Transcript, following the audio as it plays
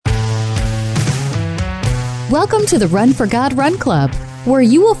Welcome to the Run for God Run Club, where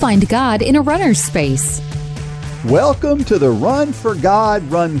you will find God in a runner's space. Welcome to the Run for God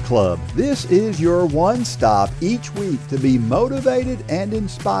Run Club. This is your one stop each week to be motivated and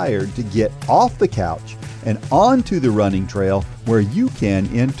inspired to get off the couch and onto the running trail, where you can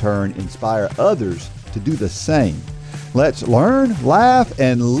in turn inspire others to do the same. Let's learn, laugh,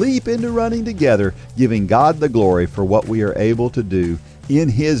 and leap into running together, giving God the glory for what we are able to do in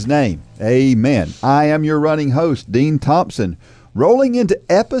His name. Amen. I am your running host, Dean Thompson. Rolling into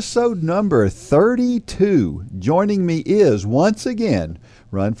episode number 32. Joining me is, once again,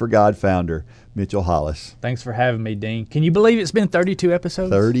 Run for God founder, Mitchell Hollis. Thanks for having me, Dean. Can you believe it's been 32 episodes?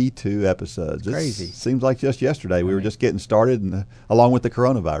 32 episodes. Crazy. Seems like just yesterday. We were just getting started, along with the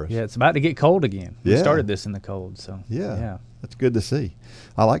coronavirus. Yeah, it's about to get cold again. Yeah. We started this in the cold, so yeah. That's good to see.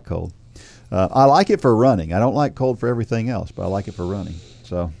 I like cold. I like it for running. I don't like cold for everything else, but I like it for running.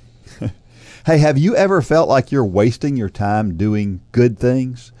 So, hey, have you ever felt like you're wasting your time doing good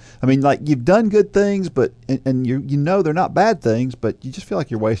things? I mean, like you've done good things, but and you know they're not bad things, but you just feel like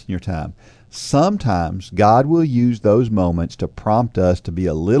you're wasting your time. Sometimes God will use those moments to prompt us to be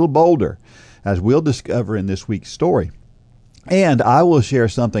a little bolder, as we'll discover in this week's story. And I will share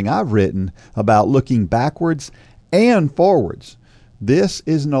something I've written about looking backwards and forwards. This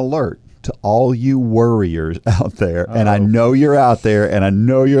is an alert to all you worriers out there. And I know you're out there, and I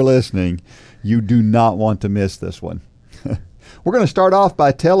know you're listening. You do not want to miss this one. We're going to start off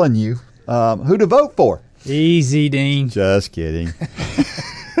by telling you who to vote for. Easy, Dean. Just kidding.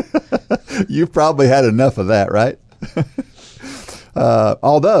 You've probably had enough of that, right?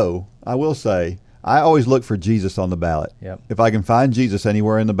 Although, I will say, I always look for Jesus on the ballot. Yep. If I can find Jesus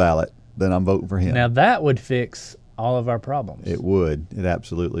anywhere in the ballot, then I'm voting for him. Now, that would fix all of our problems. It would. It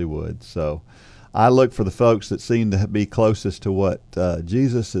absolutely would. So I look for the folks that seem to be closest to what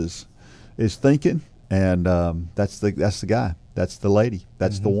Jesus is thinking, and that's the guy. That's the lady.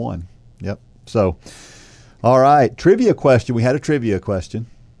 That's the one. Yep. So, all right. Trivia question. We had a trivia question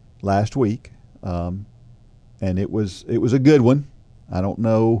last week, and it was a good one. I don't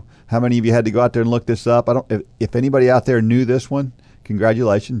know how many of you had to go out there and look this up. If anybody out there knew this one,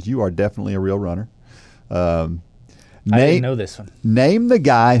 congratulations. You are definitely a real runner. I didn't know this one. Name the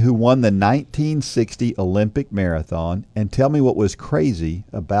guy who won the 1960 Olympic marathon and tell me what was crazy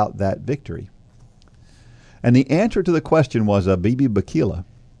about that victory. And the answer to the question was Abebe Bikila.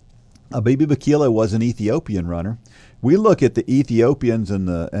 Abebe Bikila was an Ethiopian runner. We look at the Ethiopians and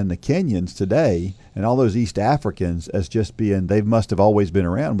the Kenyans today and all those East Africans as just being, they must have always been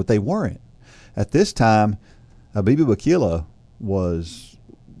around, but they weren't. At this time, Abebe Bikila was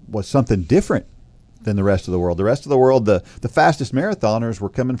something different than the rest of the world. The rest of the world, the fastest marathoners were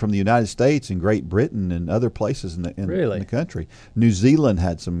coming from the United States and Great Britain and other places in the country. New Zealand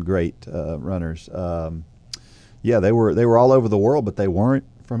had some great runners. They were all over the world, but they weren't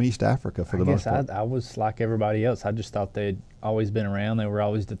from East Africa for the most part. I was like everybody else. I just thought they'd always been around. They were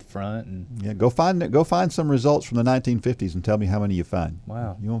always at the front. And yeah, go find some results from the 1950s and tell me how many you find.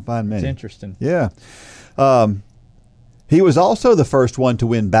 Wow, you won't find many. It's interesting. Yeah. He was also the first one to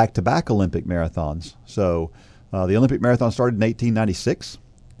win back-to-back Olympic marathons. So the Olympic marathon started in 1896,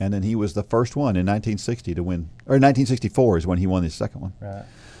 and then he was the first one in 1960 to win, or 1964 is when he won his second one. Right.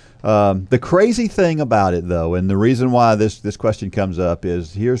 The crazy thing about it, though, and the reason why this question comes up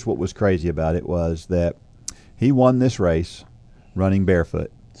is, here's what was crazy about it, was that he won this race running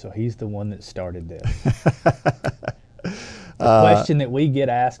barefoot. So he's the one that started this. The question that we get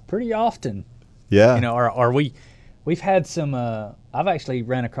asked pretty often. Yeah. You know, are we... We've had some, I've actually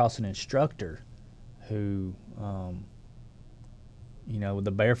ran across an instructor who,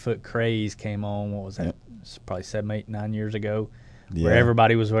 the barefoot craze came on, what was that, probably 7, 8, 9 years ago, where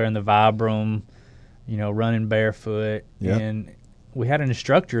everybody was wearing the Vibram, running barefoot. Yeah. And we had an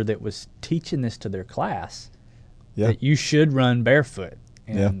instructor that was teaching this to their class, that you should run barefoot.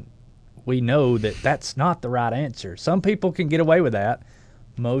 And we know that that's not the right answer. Some people can get away with that.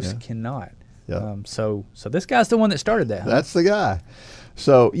 Most cannot. Yeah. So this guy's the one that started that. Huh? That's the guy.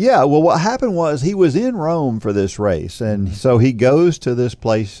 So, what happened was he was in Rome for this race, and so he goes to this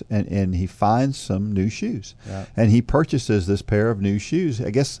place and he finds some new shoes. Yeah. And he purchases this pair of new shoes. I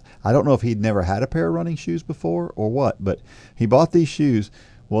guess, I don't know if he'd never had a pair of running shoes before or what, but he bought these shoes.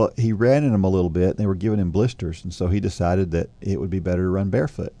 Well, he ran in them a little bit, and they were giving him blisters, and so he decided that it would be better to run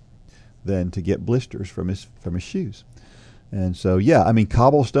barefoot than to get blisters from his shoes. And so,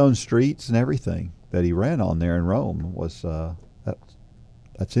 cobblestone streets and everything that he ran on there in Rome was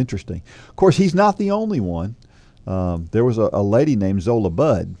that's interesting. Of course, he's not the only one. There was a lady named Zola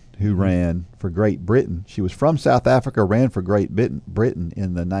Budd who ran for Great Britain. She was from South Africa, ran for Great Britain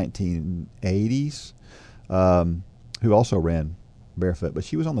in the 1980s. who also ran barefoot, but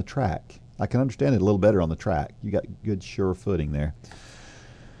she was on the track. I can understand it a little better on the track. You got good sure footing there.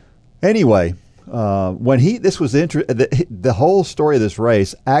 Anyway, the whole story of this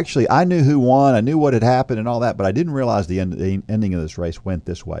race, actually, I knew who won, I knew what had happened and all that, but I didn't realize the ending of this race went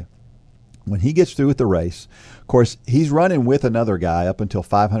this way. When he gets through with the race, of course, he's running with another guy up until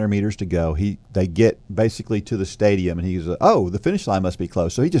 500 meters to go. They get basically to the stadium, and he's, the finish line must be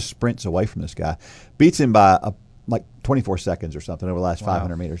close. So he just sprints away from this guy, beats him by like 24 seconds or something over the last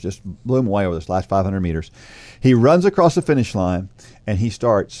 500 meters, just blew him away over this last 500 meters. He runs across the finish line, and he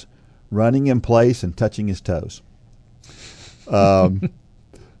starts running in place and touching his toes.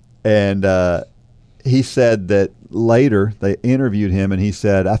 He said that later they interviewed him, and he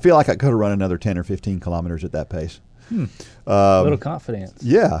said, I feel like I could have run another 10 or 15 kilometers at that pace. A little confidence.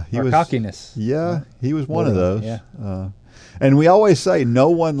 Yeah. Cockiness. Yeah, he was one of those. Yeah. And we always say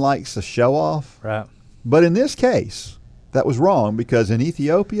no one likes a show-off. Right. But in this case, that was wrong, because in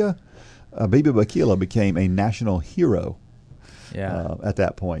Ethiopia, Abebe Bikila became a national hero. Yeah. At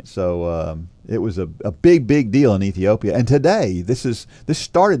that point. So it was a big, big deal in Ethiopia. And today, this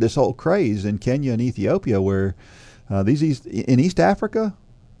started this whole craze in Kenya and Ethiopia, where in East Africa,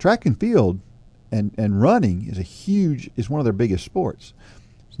 track and field and running is one of their biggest sports.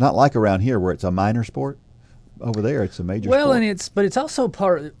 It's not like around here where it's a minor sport. Over there, it's a major sport. Well, and it's also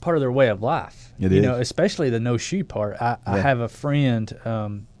part of their way of life. It is. Especially the no shoe part. I have a friend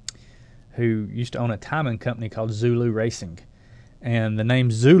who used to own a timing company called Zulu Racing. And the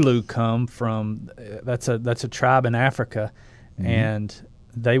name Zulu come from that's a tribe in Africa, and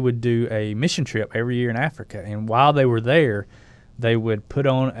they would do a mission trip every year in Africa. And while they were there, they would put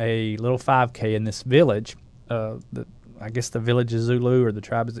on a little 5K in this village. I guess the village is Zulu, or the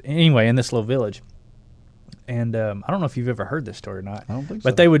tribe is anyway in this little village. And I don't know if you've ever heard this story or not. I don't think so.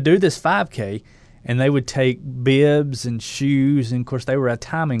 But they would do this 5K, and they would take bibs and shoes, and of course they were a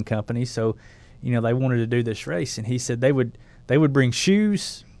timing company, so they wanted to do this race. And he said they would bring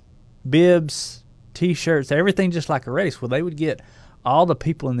shoes, bibs, T-shirts, everything just like a race. Well, they would get all the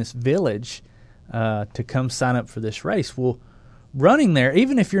people in this village to come sign up for this race. Well, running there,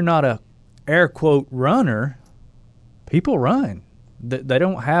 even if you're not a air quote runner, people run. They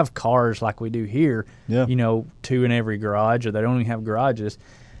don't have cars like we do here, two in every garage, or they don't even have garages.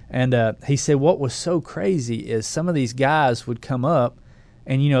 And he said what was so crazy is some of these guys would come up,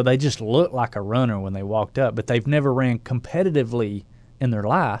 and, they just looked like a runner when they walked up, but they've never ran competitively in their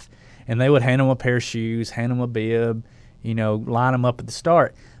life. And they would hand them a pair of shoes, hand them a bib, line them up at the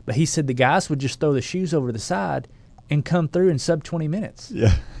start. But he said the guys would just throw the shoes over to the side and come through in sub 20 minutes.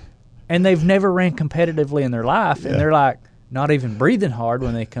 Yeah. And they've never ran competitively in their life, and they're like not even breathing hard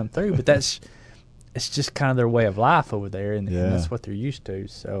when they come through. But it's just kind of their way of life over there, and that's what they're used to.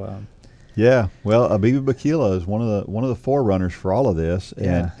 So. Yeah, well, Abebe Bikila is one of the forerunners for all of this,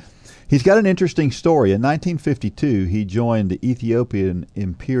 and he's got an interesting story. In 1952, he joined the Ethiopian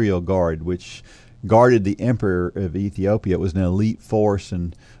Imperial Guard, which guarded the Emperor of Ethiopia. It was an elite force,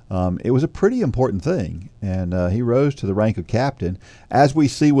 and it was a pretty important thing. And he rose to the rank of captain. As we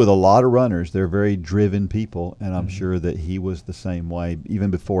see with a lot of runners, they're very driven people, and I'm sure that he was the same way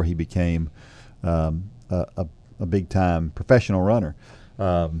even before he became a big-time professional runner.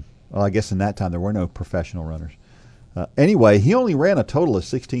 Well, I guess in that time there were no professional runners. Anyway, he only ran a total of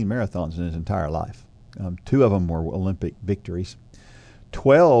 16 marathons in his entire life. 2 of them were Olympic victories.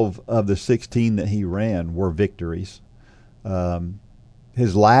 12 of the 16 that he ran were victories.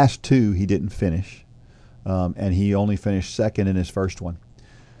 His last 2 he didn't finish, and he only finished second in his first one.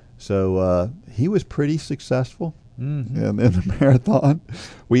 So he was pretty successful in the marathon.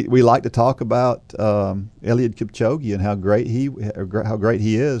 We like to talk about Eliud Kipchoge and how great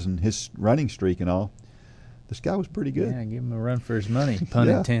he is, and his running streak and all. This guy was pretty good. Yeah, give him a run for his money, pun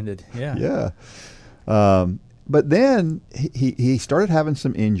intended. Yeah. But then he started having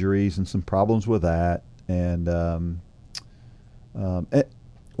some injuries and some problems with that. And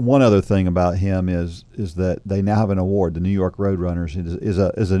one other thing about him is that they now have an award. The New York Roadrunners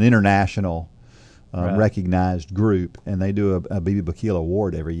is an international recognized group, and they do a Abebe Bikila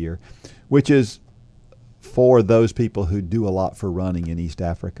award every year, which is for those people who do a lot for running in East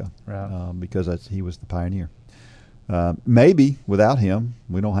Africa, because he was the pioneer. Maybe without him,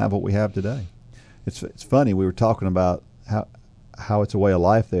 we don't have what we have today. It's funny, we were talking about how it's a way of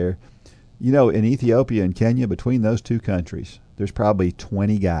life there. In Ethiopia and Kenya, between those two countries, there's probably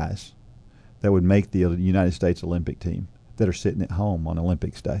 20 guys that would make the United States Olympic team that are sitting at home on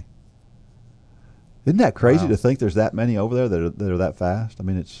Olympics Day. Isn't that crazy to think there's that many over there that are that fast? I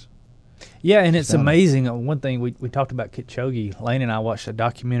mean, it's... Yeah, and it's amazing. One thing, we talked about Kipchoge. Lane and I watched a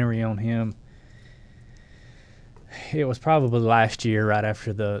documentary on him It was probably last year, right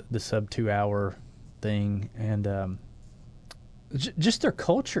after the sub 2 hour thing, and just their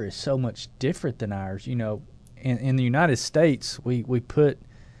culture is so much different than ours. You know, in the United States, we put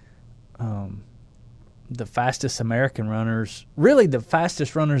the fastest American runners, really the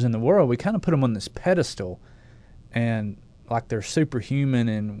fastest runners in the world, we kind of put them on this pedestal, and like they're superhuman,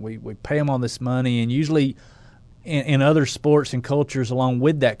 and we pay them all this money, and usually in other sports and cultures along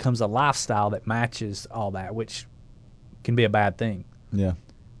with that comes a lifestyle that matches all that, which can be a bad thing. Yeah.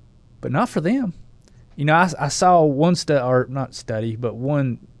 But not for them. You know, I saw one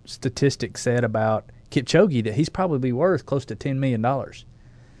one statistic said about Kipchoge that he's probably worth close to $10 million.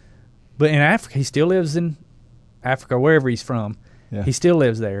 But in Africa, he still lives in Africa, wherever he's from. Yeah. He still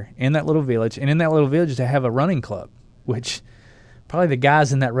lives there in that little village. And in that little village, they have a running club, which probably the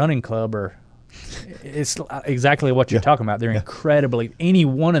guys in that running club it's exactly what you're talking about. They're incredibly – any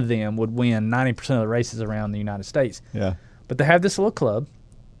one of them would win 90% of the races around the United States. Yeah. But they have this little club,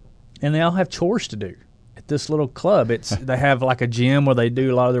 and they all have chores to do at this little club. They have like a gym where they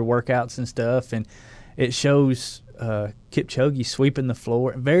do a lot of their workouts and stuff, and it shows Kipchoge sweeping the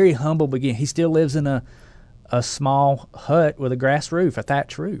floor. Very humble beginning. He still lives in a small hut with a grass roof, a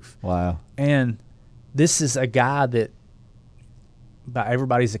thatched roof. Wow. And this is a guy that, by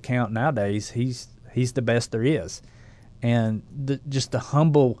everybody's account nowadays, he's the best there is. And just the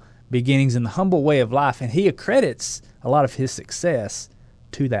humble beginnings and the humble way of life. And he accredits a lot of his success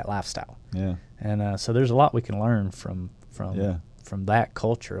to that lifestyle. Yeah. And so there's a lot we can learn from that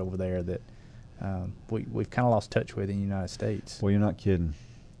culture over there that we've kind of lost touch with in the United States. Well, you're not kidding.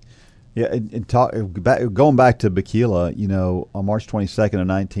 Yeah, going back to Bikila, you know, on March 22nd of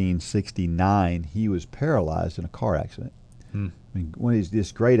 1969, he was paralyzed in a car accident. I mean, when he's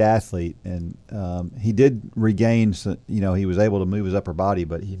this great athlete, and he did regain, he was able to move his upper body,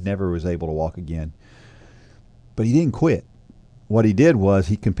 but he never was able to walk again. But he didn't quit. What he did was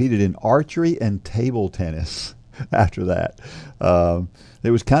he competed in archery and table tennis after that. It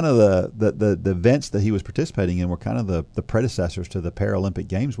was kind of the events that he was participating in were kind of the predecessors to the Paralympic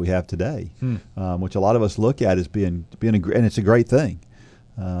Games we have today, which a lot of us look at as being and it's a great thing.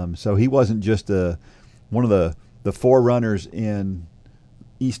 So he wasn't just one of the forerunners in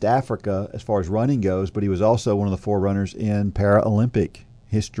East Africa as far as running goes, but he was also one of the forerunners in Paralympic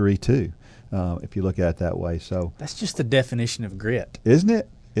history too, if you look at it that way. So that's just the definition of grit, isn't it?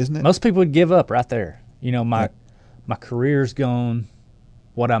 Most people would give up right there. You know, my career's gone.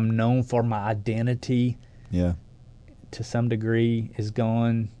 What I'm known for, my identity, to some degree, is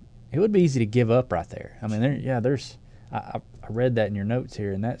gone. It would be easy to give up right there. I mean, I read that in your notes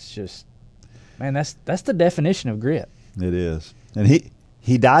here, and that's just, man, that's the definition of grit. It is. And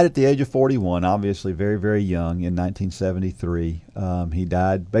he died at the age of 41, obviously very, very young, in 1973. He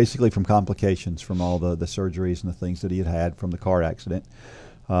died basically from complications from all the surgeries and the things that he had from the car accident.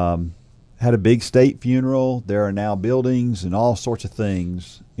 Had a big state funeral. There are now buildings and all sorts of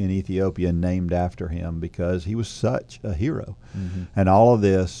things in Ethiopia named after him because he was such a hero. Mm-hmm. And all of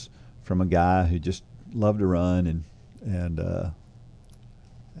this from a guy who just loved to run, and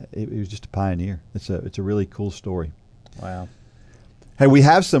he was just a pioneer. It's a really cool story. Wow. Hey, we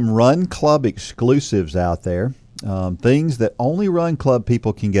have some Run Club exclusives out there, things that only Run Club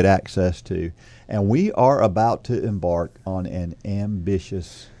people can get access to, and we are about to embark on an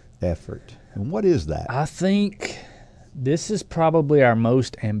ambitious effort. And what is that? I think this is probably our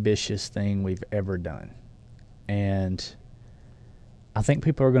most ambitious thing we've ever done. And I think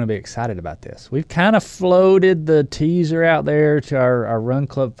people are going to be excited about this. We've kind of floated the teaser out there to our Run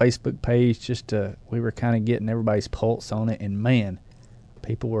Club Facebook page we were kind of getting everybody's pulse on it. And, man,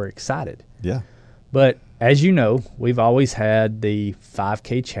 people were excited. Yeah. But as you know, we've always had the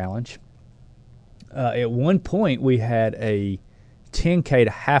 5K challenge. At one point, we had a 10K to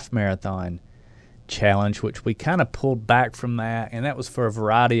half marathon challenge, which we kind of pulled back from that, and that was for a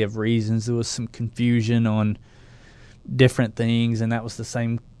variety of reasons. There was some confusion on different things, and that was the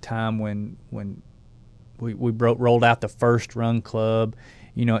same time when we rolled out the first Run Club.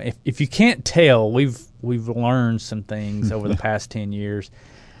 You know, if you can't tell, we've learned some things over the past 10 years,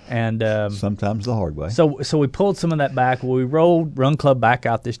 and sometimes the hard way. So we pulled some of that back. We rolled Run Club back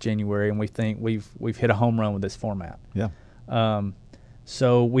out this January, and we think we've hit a home run with this format. Yeah.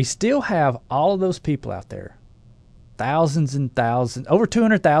 So we still have all of those people out there. Thousands and thousands, over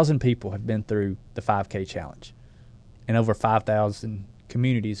 200,000 people have been through the 5K challenge in over 5,000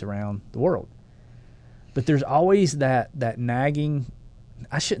 communities around the world. But there's always that nagging,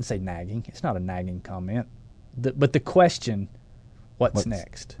 I shouldn't say nagging, it's not a nagging comment, but the question, what's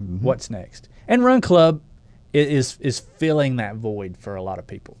next? Mm-hmm. What's next? And Run Club is filling that void for a lot of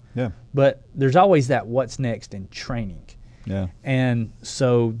people. Yeah. But there's always that what's next in training. Yeah. And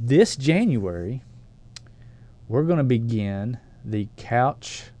so this January, we're going to begin the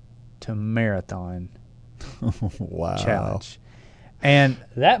Couch to Marathon Wow. challenge. And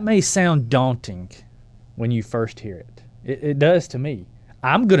that may sound daunting when you first hear it. It does to me.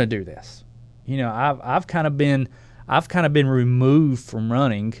 I'm going to do this. You know, I've kind of been removed from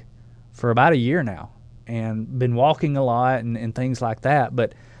running for about a year now and been walking a lot and things like that.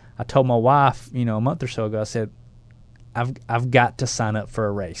 But I told my wife, you know, a month or so ago, I said, I've got to sign up for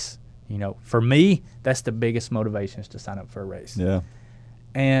a race. You know, for me, that's the biggest motivation, is to sign up for a race. Yeah.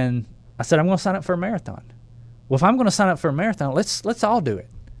 And I said, I'm going to sign up for a marathon. Well, if I'm going to sign up for a marathon, let's all do it.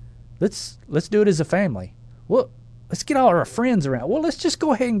 Let's do it as a family. Well, let's get all our friends around. Well, let's just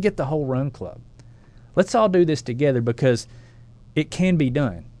go ahead and get the whole run club. Let's all do this together, because it can be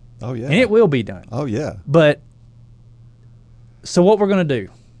done. Oh, yeah. And it will be done. Oh, yeah. But so what we're going to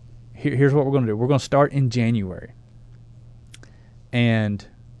do, here's what we're going to do. We're going to start in January. And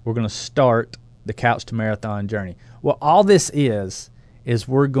we're going to start the Couch to Marathon journey. Well, all this is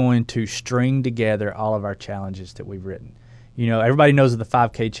we're going to string together all of our challenges that we've written. You know, everybody knows of the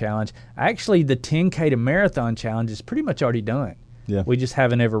 5K challenge. Actually, the 10K to Marathon challenge is pretty much already done. Yeah. We just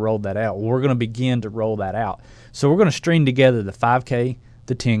haven't ever rolled that out. We're going to begin to roll that out. So we're going to string together the 5K,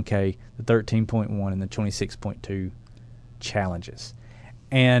 the 10K, the 13.1, and the 26.2 challenges.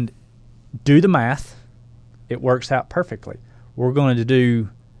 And do the math. It works out perfectly. We're going to do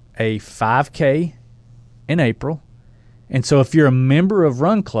a 5K in April. And so if you're a member of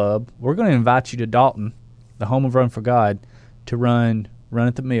Run Club, we're going to invite you to Dalton, the home of Run for God, to run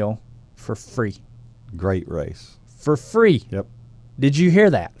at the Mill for free. Great race. For free. Yep. Did you hear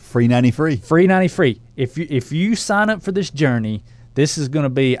that? Free 90 free. Free 90 free. If you sign up for this journey, this is going to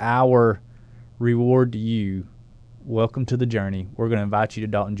be our reward to you. Welcome to the journey. We're going to invite you to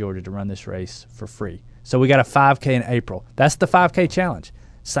Dalton, Georgia to run this race for free. So we got a 5K in April. That's the 5K challenge.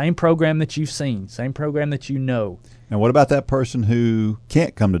 Same program that you've seen. Same program that you know. And what about that person who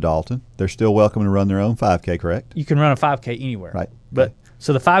can't come to Dalton? They're still welcome to run their own 5K, correct? You can run a 5K anywhere. Right. But okay.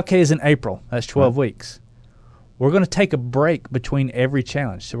 So the 5K is in April. That's 12 right. weeks. We're going to take a break between every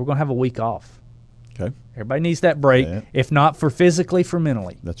challenge. So we're going to have a week off. Okay. Everybody needs that break. Yeah. If not for physically, for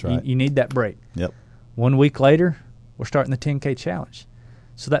mentally. That's right. You need that break. Yep. 1 week later, we're starting the 10K challenge.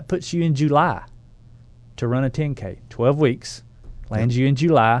 So that puts you in July to run a 10K. 12 weeks. Lands you in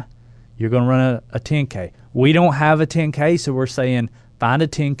July. You're going to run a 10K. We don't have a 10K, so we're saying find a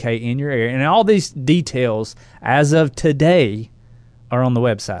 10K in your area. And all these details, as of today, are on the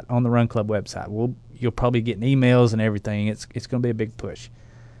website, on the Run Club website. You'll probably get emails and everything. It's going to be a big push.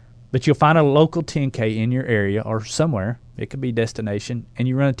 But you'll find a local 10K in your area or somewhere. It could be destination, and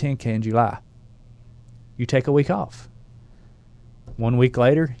you run a 10K in July. You take a week off. 1 week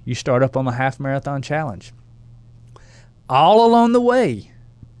later, you start up on the half marathon challenge. All along the way,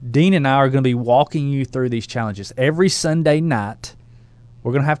 Dean and I are going to be walking you through these challenges. Every Sunday night,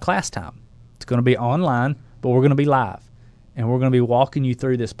 we're going to have class time. It's going to be online, but we're going to be live. And we're going to be walking you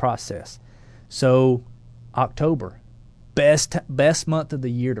through this process. So, October, best month of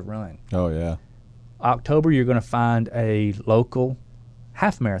the year to run. Oh, yeah. October, you're going to find a local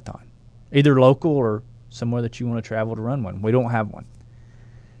half marathon, either local or somewhere that you want to travel to run one. We don't have one.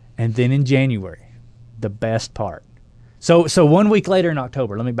 And then in January, the best part. So 1 week later in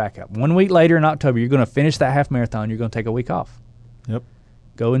October, let me back up. 1 week later in October, you're going to finish that half marathon. You're going to take a week off. Yep.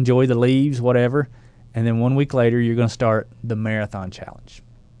 Go enjoy the leaves, whatever. And then 1 week later, you're going to start the marathon challenge,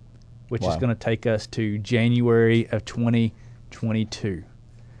 which is going to take us to January of 2022.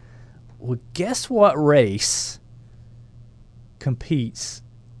 Well, guess what race competes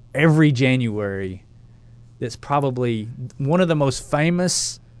every January that's probably one of the most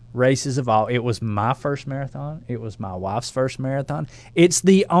famous races of all? It was my first marathon. It was my wife's first marathon. It's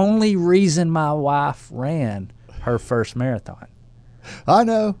the only reason my wife ran her first marathon. I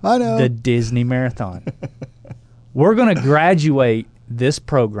know. The Disney Marathon. We're going to graduate this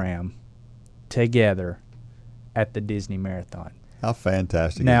program together at the Disney Marathon. How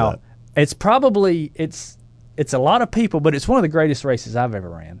fantastic now, is that? It's probably, it's a lot of people, but it's one of the greatest races I've ever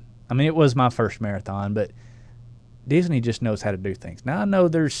ran. I mean, it was my first marathon, but Disney just knows how to do things. Now, I know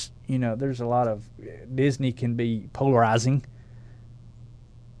there's a lot of, Disney can be polarizing.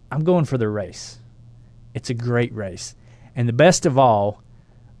 I'm going for the race. It's a great race. And the best of all,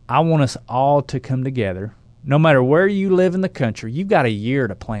 I want us all to come together. No matter where you live in the country, you've got a year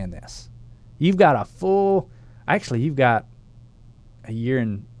to plan this. You've got you've got a year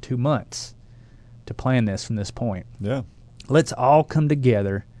and 2 months to plan this from this point. Yeah. Let's all come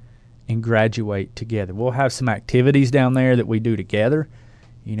together and graduate together. We'll have some activities down there that we do together.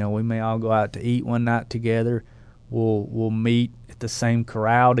 We may all go out to eat one night together. We'll meet at the same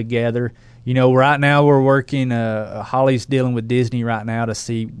corral together. Right now we're working. Holly's dealing with Disney right now to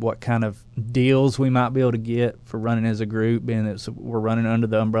see what kind of deals we might be able to get for running as a group, being that we're running under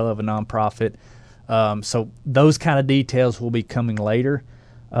the umbrella of a nonprofit. So those kind of details will be coming later.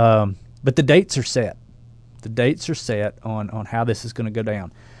 But the dates are set. The dates are set on how this is going to go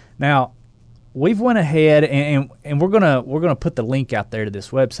down. Now, we've went ahead and we're gonna put the link out there to this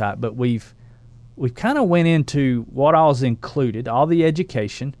website, but we've kind of went into what all's included, all the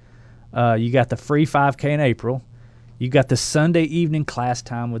education. You got the free 5K in April. You got the Sunday evening class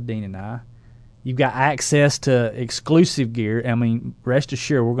time with Dean and I. You've got access to exclusive gear. I mean, rest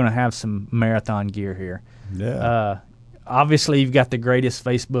assured, we're going to have some marathon gear here. Yeah. Obviously, you've got the greatest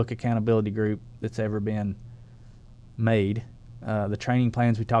Facebook accountability group that's ever been made. The training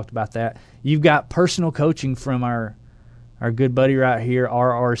plans, we talked about that. You've got personal coaching from our good buddy right here,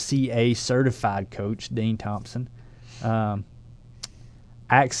 RRCA certified coach, Dean Thompson.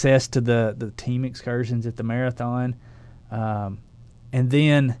 Access to the team excursions at the marathon. And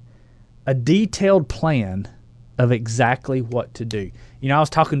then a detailed plan of exactly what to do. I was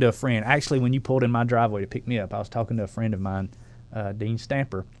talking to a friend. Actually, when you pulled in my driveway to pick me up, I was talking to a friend of mine, Dean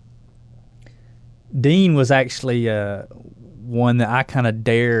Stamper. Dean was actually one that I kind of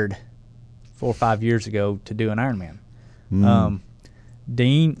dared 4 or 5 years ago to do an Ironman.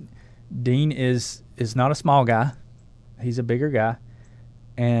 Dean is not a small guy. He's a bigger guy.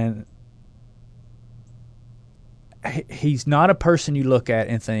 And he's not a person you look at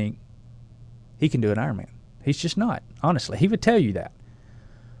and think, he can do an Ironman. He's just not, honestly. He would tell you that.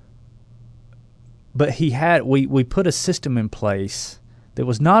 But we put a system in place that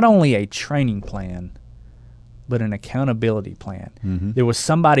was not only a training plan, but an accountability plan. Mm-hmm. There was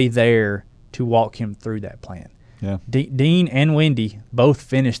somebody there to walk him through that plan. Yeah. Dean and Wendy both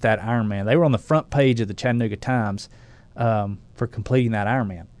finished that Ironman. They were on the front page of the Chattanooga Times for completing that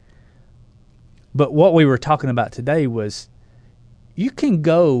Ironman. But what we were talking about today was you can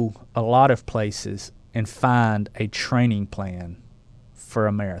go a lot of places and find a training plan for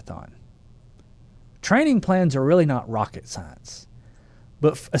a marathon. Training plans are really not rocket science.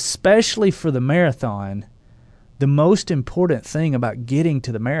 But especially for the marathon, the most important thing about getting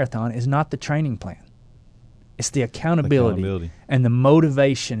to the marathon is not the training plan. It's the accountability. And the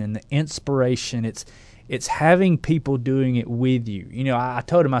motivation and the inspiration. It's having people doing it with you. I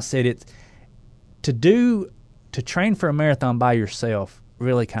told him, I said, it's to train for a marathon by yourself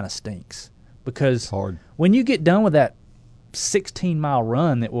really kind of stinks, because hard. When you get done with that 16-mile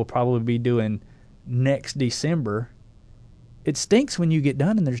run that we'll probably be doing next December, it stinks when you get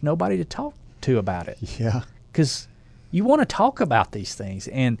done and there's nobody to talk to about it. Yeah. Because you want to talk about these things,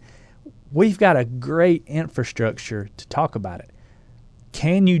 and we've got a great infrastructure to talk about it.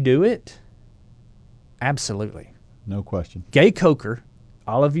 Can you do it? Absolutely. No question. Gay Coker,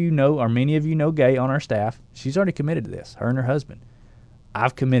 all of you know, or many of you know Gay on our staff. She's already committed to this, her and her husband.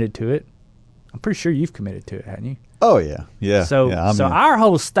 I've committed to it. I'm pretty sure you've committed to it, haven't you? Oh, yeah. Yeah. So our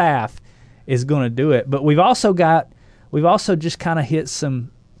whole staff is going to do it. But we've also just kind of hit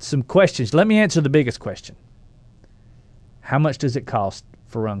some questions. Let me answer the biggest question. How much does it cost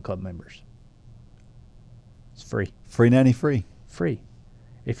for Run Club members? It's free. Free nanny free. Free.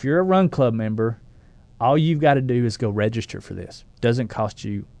 If you're a Run Club member, all you've got to do is go register for this. Doesn't cost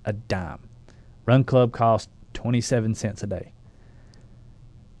you a dime. Run Club costs 27 cents a day.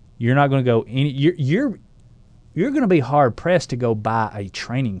 You're not going to go any. You're going to be hard pressed to go buy a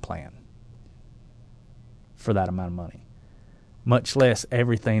training plan for that amount of money, much less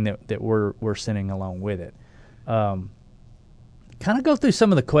everything that we're sending along with it. Kind of go through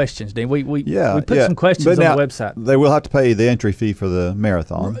some of the questions, Dean. We put some questions on the website. They will have to pay the entry fee for the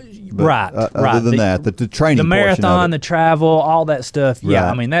marathon. Right. Other than the training, the marathon, the travel, all that stuff. Yeah,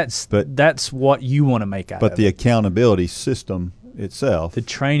 right. I mean that's what you want to make out of it. But the accountability system itself, the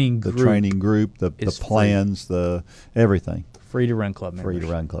training group, the plans, free. the everything. Free to Run Club members. Free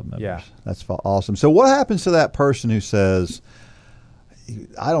to Run Club members. Yeah. That's awesome. So what happens to that person who says,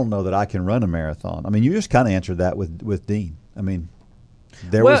 I don't know that I can run a marathon? I mean, you just kind of answered that with Dean. I mean,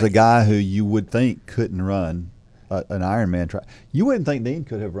 there was a guy who you would think couldn't run an Ironman track. You wouldn't think Dean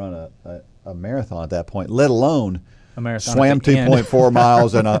could have run a marathon at that point, let alone a marathon swam 2.4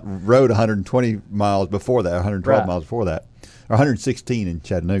 miles and rode 120 miles before that, 112 miles before that, or 116 in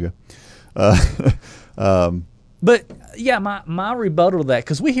Chattanooga. But, yeah, my rebuttal to that,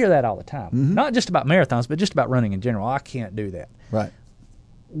 because we hear that all the time, not just about marathons, but just about running in general. I can't do that. Right.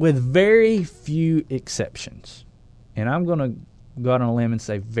 With very few exceptions, and I'm going to go out on a limb and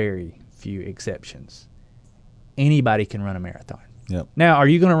say very few exceptions, anybody can run a marathon. Yep. Now, are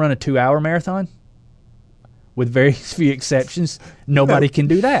you going to run a 2-hour marathon? With very few exceptions, nobody can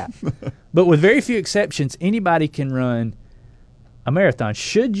do that. But with very few exceptions, anybody can run a marathon.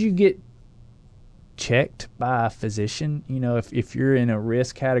 Should you get checked by a physician, if you're in a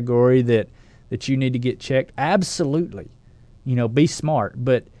risk category that you need to get checked, absolutely. Be smart.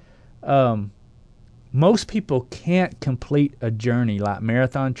 But most people can't complete a journey like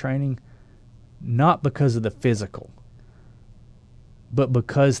marathon training, not because of the physical, but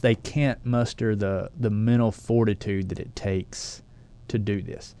because they can't muster the mental fortitude that it takes to do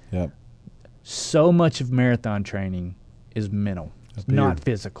this. Yep. So much of marathon training is mental, not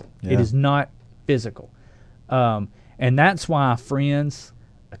physical. Yeah. It is not physical. And that's why friends,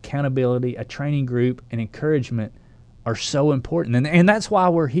 accountability, a training group, and encouragement are so important. And that's why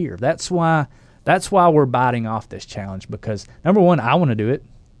we're here. That's why we're biting off this challenge, because, number one, I want to do it.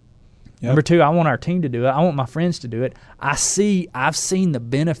 Yep. Number two, I want our team to do it. I want my friends to do it. I've seen the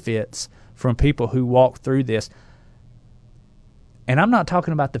benefits from people who walk through this. And I'm not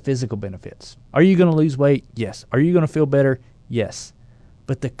talking about the physical benefits. Are you going to lose weight? Yes. Are you going to feel better? Yes.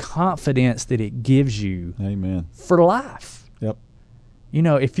 But the confidence that it gives you Amen. For life. Yep.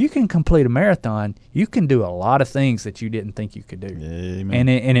 If you can complete a marathon, you can do a lot of things that you didn't think you could do. Amen.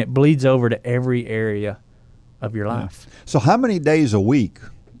 And it bleeds over to every area of your life. Yeah. So how many days a week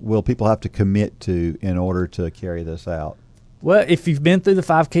will people have to commit to in order to carry this out? Well, if you've been through the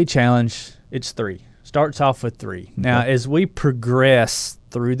 5K challenge, it's 3. Starts off with 3. Okay. Now, as we progress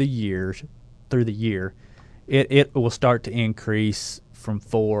through the year, it will start to increase from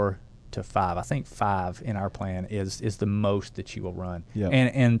 4 to 5. I think 5 in our plan is the most that you will run. Yep.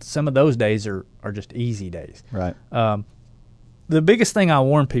 And some of those days are just easy days. Right. The biggest thing I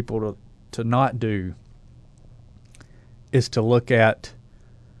warn people to not do is to look at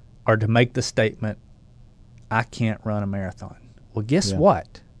or to make the statement, I can't run a marathon. Well, guess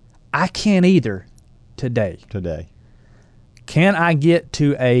what? I can't either today. Can I get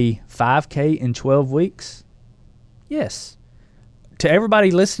to a 5K in 12 weeks? Yes. To everybody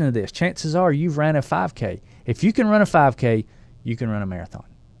listening to this, chances are you've ran a 5K. If you can run a 5K, you can run a marathon.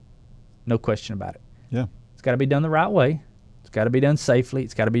 No question about it. Yeah. It's got to be done the right way. It's got to be done safely.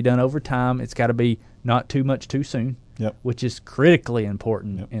 It's got to be done over time. It's got to be not too much too soon, which is critically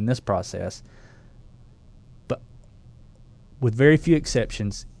important in this process. But with very few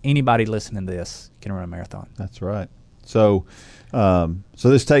exceptions, anybody listening to this can run a marathon. That's right. So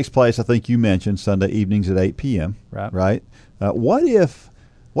this takes place, I think you mentioned, Sunday evenings at 8 p.m. Right? What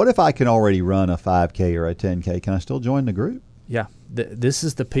if I can already run a 5K or a 10K? Can I still join the group? Yeah. This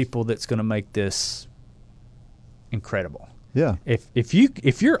is the people that's going to make this incredible. Yeah.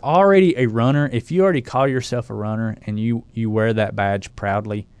 If you're already a runner, if you already call yourself a runner and you wear that badge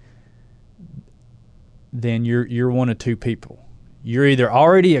proudly, then you're one of two people. You're either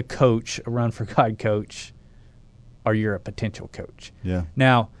already a coach, a Run for God coach, or you're a potential coach. Yeah.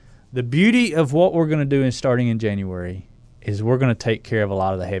 Now, the beauty of what we're going to do starting in January is we're going to take care of a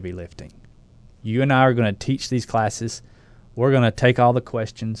lot of the heavy lifting. You and I are going to teach these classes. We're going to take all the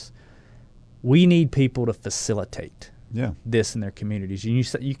questions. We need people to facilitate this in their communities. And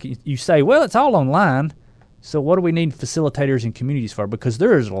you say, well, it's all online, so what do we need facilitators in communities for? Because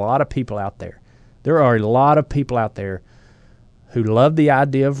there's a lot of people out there. There are a lot of people out there who love the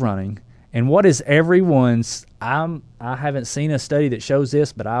idea of running. And what is everyone's – I haven't seen a study that shows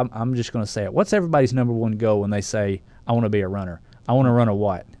this, but I'm just going to say it. What's everybody's number one goal when they say, I want to be a runner? I want to run a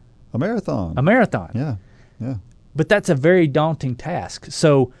what? A marathon. A marathon. Yeah. But that's a very daunting task.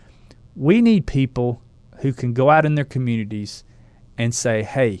 So we need people who can go out in their communities and say,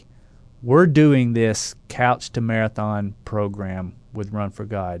 hey, we're doing this Couch to Marathon program with Run for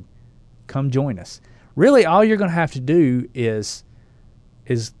God. Come join us. Really, all you're going to have to do is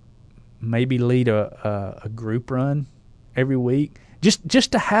maybe lead a group run every week,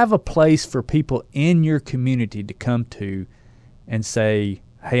 just to have a place for people in your community to come to and say,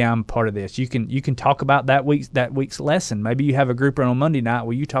 hey, I'm part of this. You can talk about that week's lesson. Maybe you have a group run on Monday night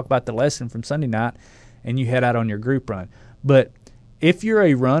where you talk about the lesson from Sunday night and you head out on your group run. But if you're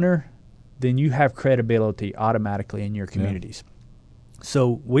a runner, then you have credibility automatically in your communities. Yeah.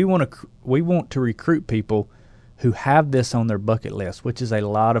 So we want to recruit people who have this on their bucket list, which is a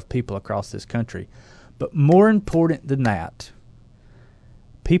lot of people across this country. But more important than that,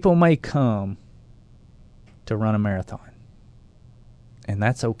 people may come to run a marathon, and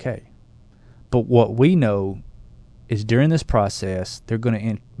that's okay. But what we know is during this process, they're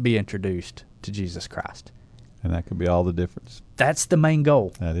going to be introduced to Jesus Christ. And that could be all the difference. That's the main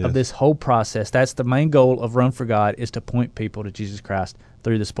goal of this whole process. That's the main goal of Run for God, is to point people to Jesus Christ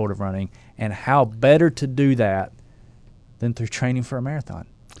through the sport of running. And how better to do that than through training for a marathon?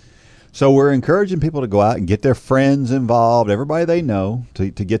 So we're encouraging people to go out and get their friends involved, everybody they know, to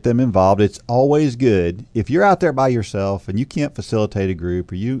get them involved. It's always good. If you're out there by yourself and you can't facilitate a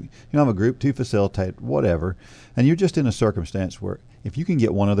group, or you don't have a group to facilitate, whatever, and you're just in a circumstance where if you can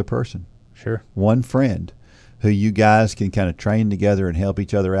get one other person, sure, one friend, who you guys can kind of train together and help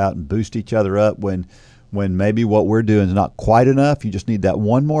each other out and boost each other up when maybe what we're doing is not quite enough. You just need that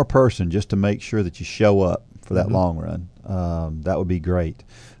one more person just to make sure that you show up for that long run. That would be great.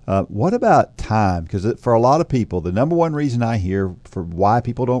 What about time? Because for a lot of people, the number one reason I hear for why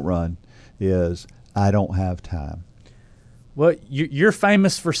people don't run is, I don't have time. Well, you're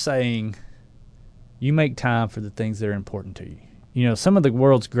famous for saying you make time for the things that are important to you. You know, some of the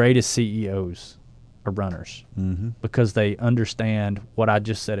world's greatest CEOs are runners, because they understand what I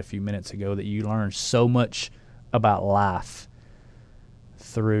just said a few minutes ago, that you learn so much about life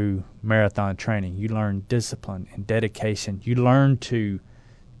through marathon training. You learn discipline and dedication. You learn to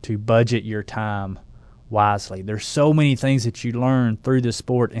budget your time wisely. There's so many things that you learn through this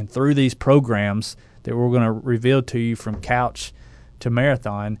sport and through these programs that we're going to reveal to you from couch to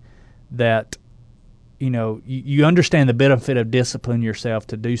marathon, that you understand the benefit of discipline yourself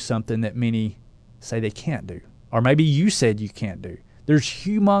to do something that many say they can't do, or maybe you said you can't do. There's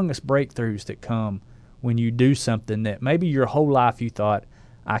humongous breakthroughs that come when you do something that maybe your whole life you thought,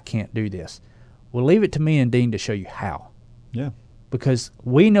 I can't do this. Well, leave it to me and Dean to show you how. Yeah. Because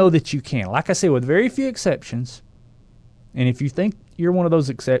we know that you can. Like I said, with very few exceptions, and if you think you're one of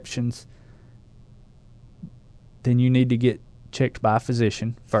those exceptions, then you need to get checked by a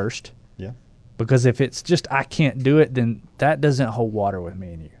physician first. Yeah. Because if it's just I can't do it, then that doesn't hold water with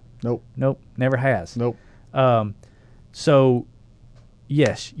me and you. Nope, never has. Nope. So,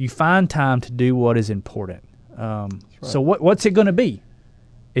 yes, you find time to do what is important. Right. So what's it going to be?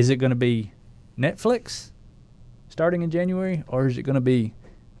 Is it going to be Netflix starting in January, or is it going to be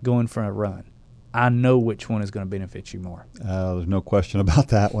going for a run? I know which one is going to benefit you more. There's no question about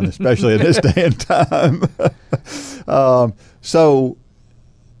that one, especially in this day and time. So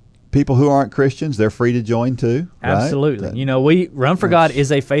people who aren't Christians, they're free to join too, right? Absolutely. We Run for God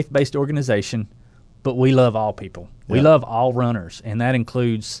is a faith-based organization, but we love all people. We love all runners, and that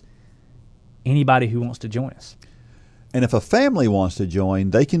includes anybody who wants to join us. And if a family wants to join,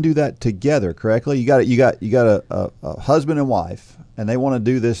 they can do that together, correctly? You got a husband and wife, and they want to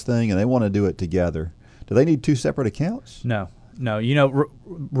do this thing, and they want to do it together. Do they need two separate accounts? No.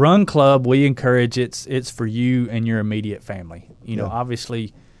 Run Club, we encourage it's for you and your immediate family.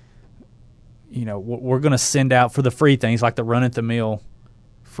 Obviously, we're going to send out for the free things like the Run at the Mill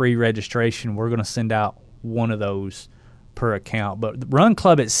free registration. We're going to send out one of those per account. But the Run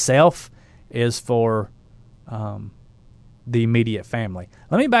Club itself is for the immediate family.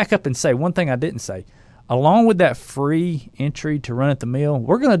 Let me back up and say one thing I didn't say. Along with that free entry to Run at the Mill,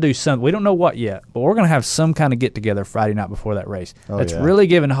 we're going to do something. We don't know what yet, but we're going to have some kind of get-together Friday night before that race. That's really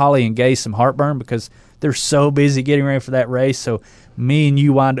giving Holly and Gay some heartburn because they're so busy getting ready for that race. So me and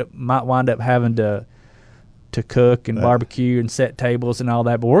you might wind up having to cook and barbecue and set tables and all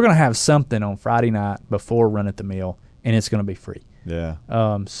that. But we're going to have something on Friday night before Run at the Mill, and it's going to be free. Yeah.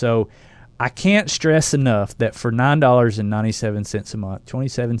 So I can't stress enough that for $9.97 a month,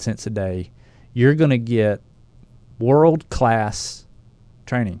 27 cents a day, you're going to get world-class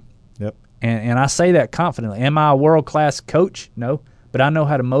training. Yep. And I say that confidently. Am I a world-class coach? No. But I know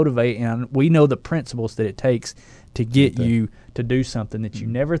how to motivate, and we know the principles that it takes to get you to do something that you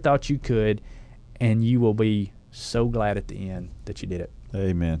never thought you could, and you will be so glad at the end that you did it.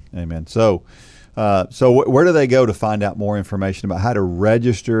 Amen. Amen. So where do they go to find out more information about how to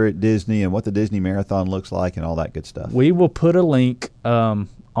register at Disney and what the Disney Marathon looks like and all that good stuff? We will put a link on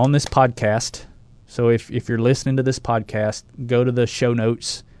this podcast. So if you're listening to this podcast, go to the show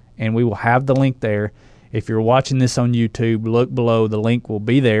notes, and we will have the link there. If you're watching this on YouTube, look below. The link will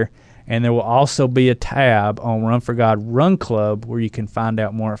be there. And there will also be a tab on Run for God Run Club where you can find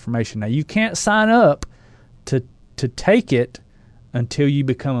out more information. Now, you can't sign up to take it until you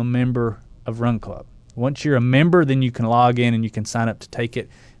become a member of Run Club. Once you're a member, then you can log in and you can sign up to take it.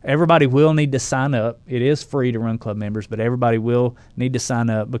 Everybody will need to sign up. It is free to Run Club members, but everybody will need to sign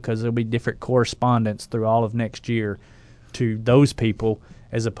up because there'll be different correspondence through all of next year to those people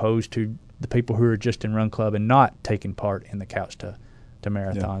as opposed to the people who are just in Run Club and not taking part in the Couch to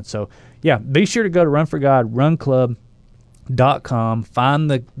Marathon. Yeah. So, be sure to go to Run for God Run Club .com, find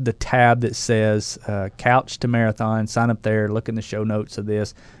the tab that says Couch to Marathon. Sign up there. Look in the show notes of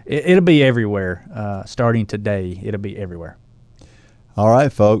this. It'll be everywhere. Starting today, it'll be everywhere. All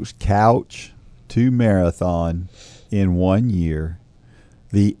right, folks. Couch to Marathon in 1 year.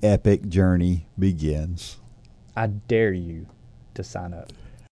 The epic journey begins. I dare you to sign up.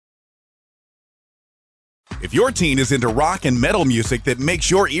 If your teen is into rock and metal music that makes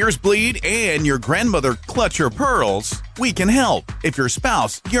your ears bleed and your grandmother clutch her pearls, we can help. If your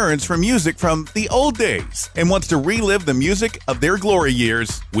spouse yearns for music from the old days and wants to relive the music of their glory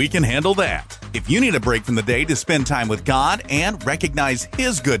years, we can handle that. If you need a break from the day to spend time with God and recognize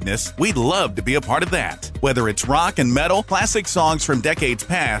His goodness, we'd love to be a part of that. Whether it's rock and metal, classic songs from decades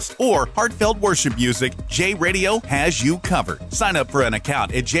past, or heartfelt worship music, J Radio has you covered. Sign up for an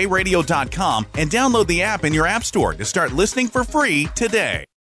account at jradio.com and download the app in your app store to start listening for free today.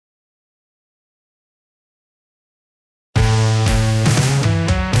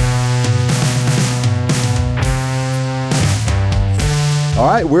 All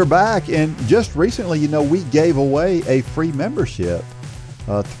right, we're back, and just recently, we gave away a free membership,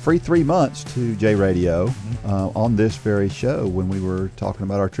 free 3 months to J Radio on this very show when we were talking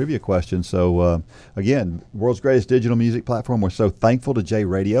about our trivia questions. So, again, world's greatest digital music platform. We're so thankful to J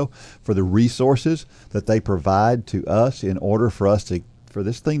Radio for the resources that they provide to us in order for us for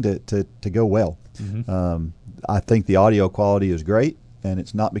this thing to go well. Mm-hmm. I think the audio quality is great, and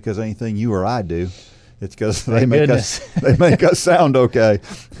it's not because of anything you or I do. It's because they make us sound okay.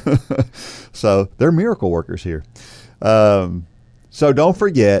 So they're miracle workers here. So don't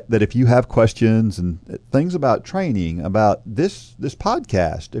forget that if you have questions and things about training, about this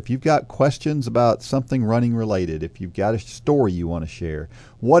podcast, if you've got questions about something running related, if you've got a story you want to share,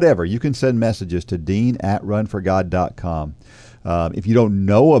 whatever, you can send messages to dean@runforgod.com. If you don't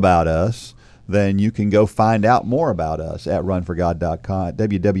know about us, then you can go find out more about us at runforgod.com,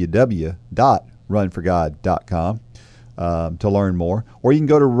 www.runforgod.com to learn more. Or you can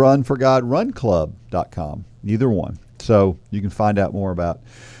go to runforgodrunclub.com, either one. So you can find out more about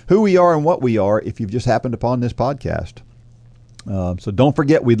who we are and what we are if you've just happened upon this podcast. So don't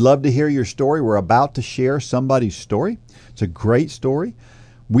forget, we'd love to hear your story. We're about to share somebody's story. It's a great story.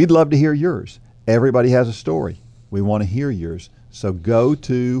 We'd love to hear yours. Everybody has a story. We want to hear yours. So go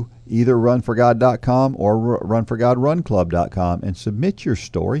to either runforgod.com or runforgodrunclub.com and submit your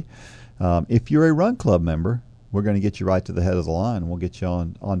story. If you're a Run Club member, we're going to get you right to the head of the line. We'll get you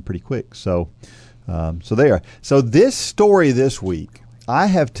on pretty quick. So there. So this story this week, I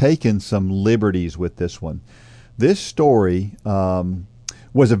have taken some liberties with this one. This story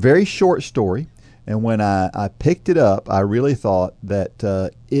was a very short story, and when I picked it up, I really thought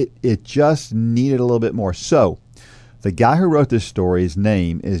that it just needed a little bit more. So the guy who wrote this story, his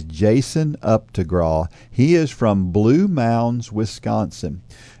name is Jason Uptegraw. He is from Blue Mounds, Wisconsin.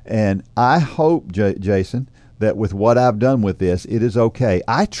 And I hope, Jason, that with what I've done with this, it is okay.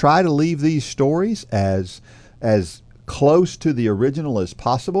 I try to leave these stories as close to the original as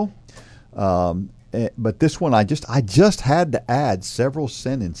possible. But this one, I just had to add several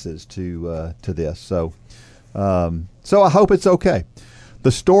sentences to this. So I hope it's okay.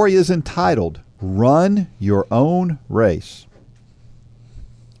 The story is entitled, Run Your Own Race.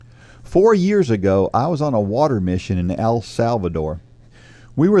 4 years ago, I was on a water mission in El Salvador.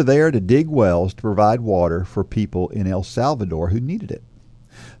 We were there to dig wells to provide water for people in El Salvador who needed it.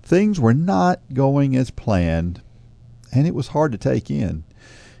 Things were not going as planned, and it was hard to take in.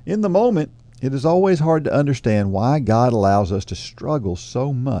 In the moment, it is always hard to understand why God allows us to struggle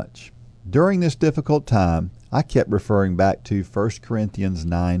so much. During this difficult time, I kept referring back to 1 Corinthians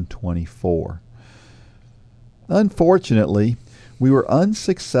 9:24. Unfortunately, we were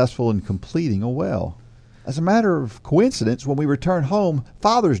unsuccessful in completing a well. As a matter of coincidence, when we returned home,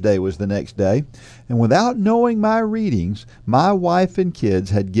 Father's Day was the next day, and without knowing my readings, my wife and kids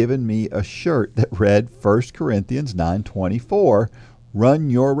had given me a shirt that read 1 Corinthians 9:24, Run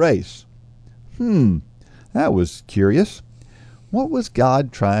Your Race. That was curious. What was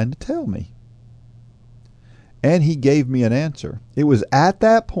God trying to tell me? And he gave me an answer. It was at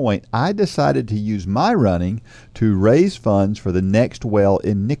that point I decided to use my running to raise funds for the next well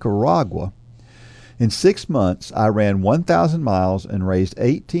in Nicaragua. In 6 months, I ran 1,000 miles and raised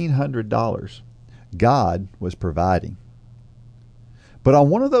 $1,800. God was providing. But on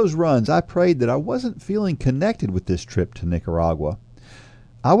one of those runs, I prayed that I wasn't feeling connected with this trip to Nicaragua.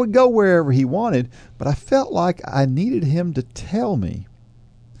 I would go wherever he wanted, but I felt like I needed him to tell me.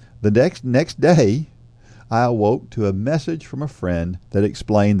 The next day, I awoke to a message from a friend that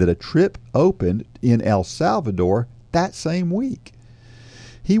explained that a trip opened in El Salvador that same week.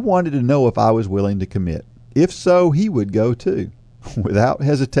 He wanted to know if I was willing to commit. If so, he would go too. Without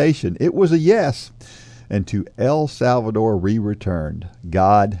hesitation, it was a yes. And to El Salvador we returned.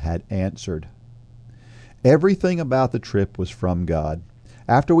 God had answered. Everything about the trip was from God.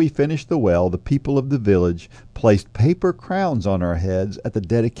 After we finished the well, the people of the village placed paper crowns on our heads at the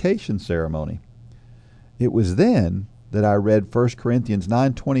dedication ceremony. It was then that I read 1 Corinthians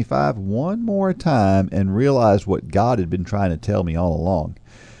 9:25 one more time and realized what God had been trying to tell me all along.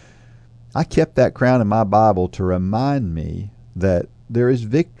 I kept that crown in my Bible to remind me that there is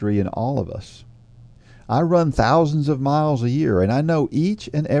victory in all of us. I run thousands of miles a year, and I know each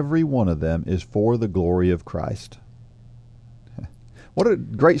and every one of them is for the glory of Christ. What a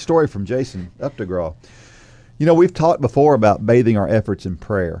great story from Jason Updegraw. You know, we've talked before about bathing our efforts in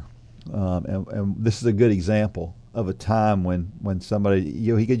prayer, and this is a good example of a time when somebody,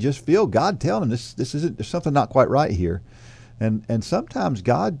 he could just feel God telling him this isn't, there's something not quite right here, and sometimes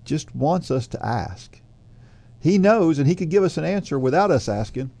God just wants us to ask. He knows, and he could give us an answer without us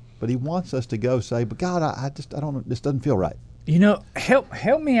asking, but he wants us to go say, but God, I don't, this doesn't feel right.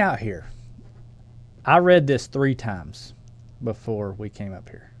 Help me out here. I read this 3 times before we came up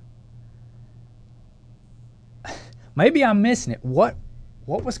here. Maybe I'm missing it. What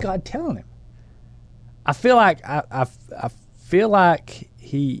was God telling him? I feel like I feel like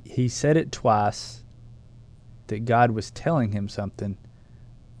he said it twice, that God was telling him something.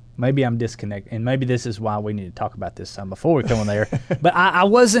 Maybe I'm disconnected, and maybe this is why we need to talk about this some before we come on there. But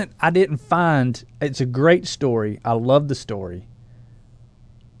I didn't find, it's a great story. I love the story.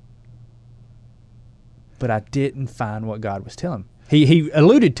 But I didn't find what God was telling him. He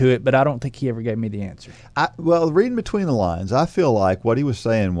alluded to it, but I don't think he ever gave me the answer. Well, reading between the lines, I feel like what he was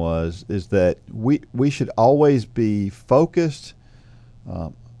saying is that we should always be focused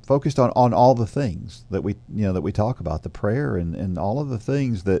on all the things that we talk about, the prayer and all of the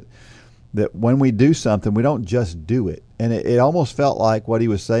things that when we do something, we don't just do it. And it almost felt like what he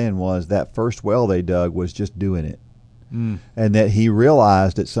was saying was that first well they dug was just doing it. And that he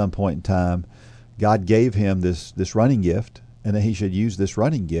realized at some point in time, God gave him this running gift, and that he should use this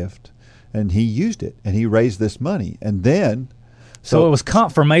running gift, and he used it, and he raised this money. And then so it was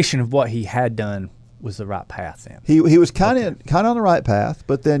confirmation of what he had done was the right path then. He was kind of on the right path,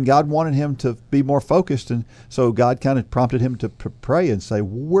 but then God wanted him to be more focused, and so God kind of prompted him to pray and say,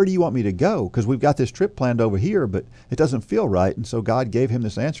 where do you want me to go? Because we've got this trip planned over here, but it doesn't feel right. And so God gave him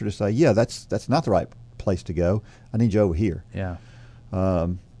this answer to say, yeah, that's not the right place to go. I need you over here. Yeah.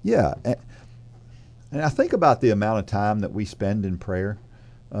 Yeah. And I think about the amount of time that we spend in prayer,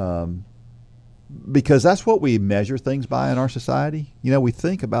 because that's what we measure things by in our society. We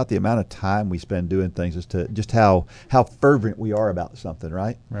think about the amount of time we spend doing things as to just how fervent we are about something,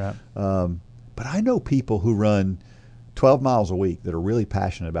 right? Right. But I know people who run 12 miles a week that are really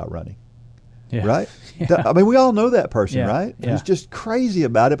passionate about running. Yeah. Right? Yeah. I mean, we all know that person, right? Yeah. Who's just crazy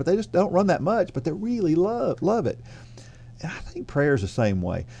about it, but they just don't run that much, but they really love it. And I think prayer is the same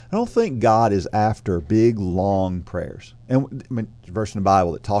way. I don't think God is after big, long prayers. And I mean, there's a verse in the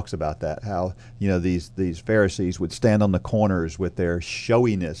Bible that talks about that, how these Pharisees would stand on the corners with their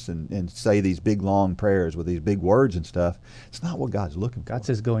showiness and say these big, long prayers with these big words and stuff. It's not what God's looking for. God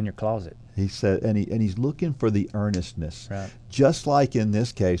says, go in your closet. He said, and he's looking for the earnestness. Right. Just like in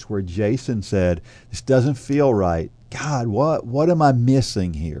this case where Jason said, this doesn't feel right. God, what am I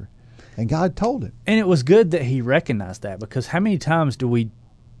missing here? And God told him. And it was good that he recognized that, because how many times do we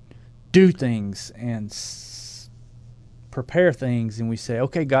do things and prepare things and we say,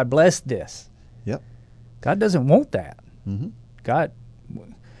 okay, God bless this. Yep. God doesn't want that. Mm-hmm. God,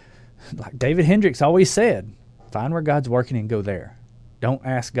 like David Hendricks always said, find where God's working and go there. Don't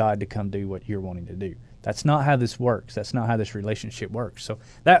ask God to come do what you're wanting to do. That's not how this works. That's not how this relationship works. So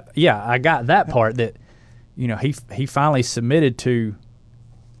I got that part that, he finally submitted to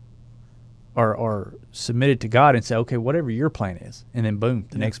or submitted to God and say, okay, whatever your plan is. And then boom,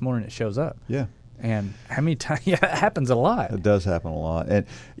 the next morning it shows up. Yeah. And how many times? Yeah, it happens a lot. It does happen a lot. And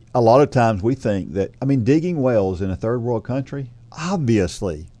a lot of times we think that, digging wells in a third world country,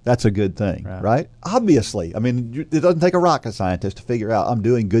 obviously that's a good thing, right? Obviously. It doesn't take a rocket scientist to figure out I'm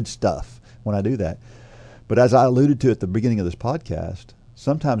doing good stuff when I do that. But as I alluded to at the beginning of this podcast,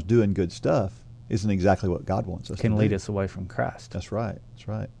 sometimes doing good stuff isn't exactly what God wants us to do. Can lead us away from Christ. That's right. That's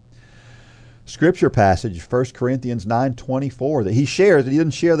right. Scripture passage, 1 Corinthians 9:24, that he shares. He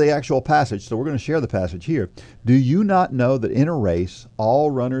didn't share the actual passage, so we're going to share the passage here. Do you not know that in a race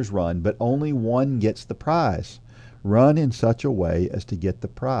all runners run, but only one gets the prize? Run in such a way as to get the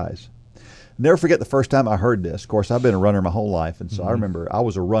prize. Never forget the first time I heard this. Of course, I've been a runner my whole life, and so I remember I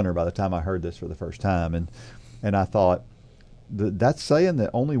was a runner by the time I heard this for the first time, and I thought, that's saying that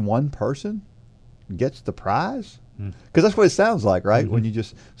only one person gets the prize? Because that's what it sounds like, right? When you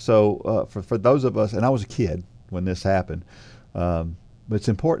just for those of us, and I was a kid when this happened, but it's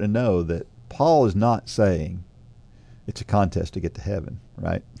important to know that Paul is not saying it's a contest to get to heaven,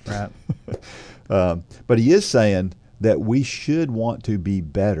 right? Right. But he is saying that we should want to be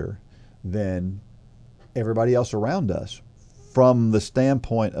better than everybody else around us from the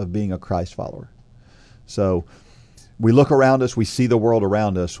standpoint of being a Christ follower. So we look around us, we see the world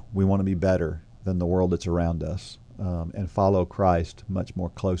around us, we want to be better than the world that's around us, and follow Christ much more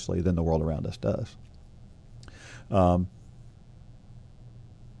closely than the world around us does.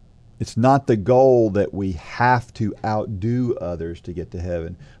 It's not the goal that we have to outdo others to get to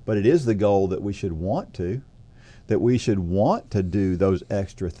heaven, but it is the goal that we should want to, that we should want to do those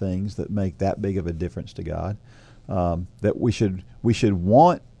extra things that make that big of a difference to God, that we should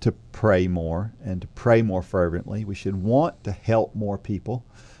want to pray more and to pray more fervently. We should want to help more people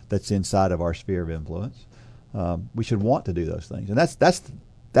that's inside of our sphere of influence. We should want to do those things. And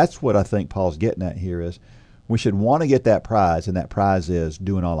that's what I think Paul's getting at here is we should want to get that prize, and that prize is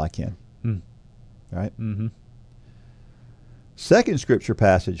doing all I can. Right? Mm-hmm. Second scripture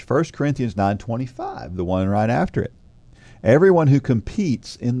passage, 1 Corinthians 9:25, the one right after it. Everyone who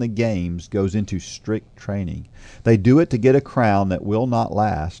competes in the games goes into strict training. They do it to get a crown that will not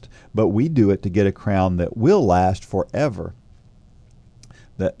last, but we do it to get a crown that will last forever.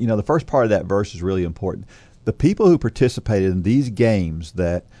 The first part of that verse is really important. The people who participated in these games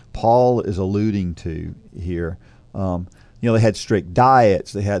that Paul is alluding to here, they had strict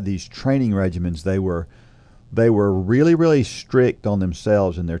diets, they had these training regimens, they were really, really strict on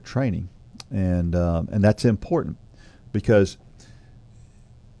themselves in their training, and that's important because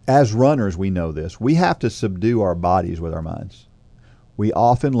as runners we know this. We have to subdue our bodies with our minds. We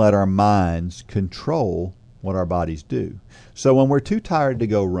often let our minds control what our bodies do. So when we're too tired to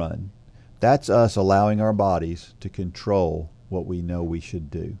go run, that's us allowing our bodies to control what we know we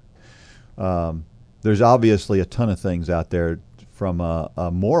should do. There's obviously a ton of things out there from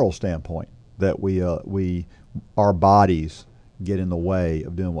a moral standpoint that our bodies get in the way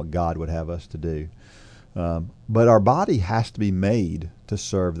of doing what God would have us to do. But our body has to be made to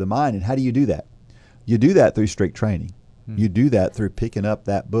serve the mind. And how do you do that? You do that through strict training. You do that through picking up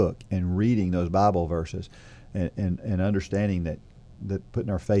that book and reading those Bible verses and understanding that putting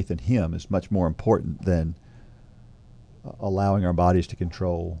our faith in Him is much more important than allowing our bodies to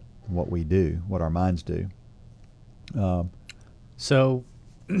control what we do, what our minds do. So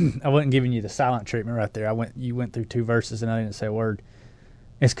I wasn't giving you the silent treatment right there. You went through two verses and I didn't say a word.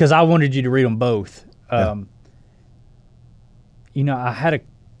 It's because I wanted you to read them both.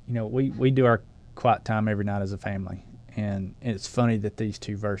 We do our quiet time every night as a family, and it's funny that these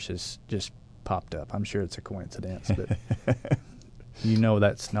two verses just popped up. I'm sure it's a coincidence, but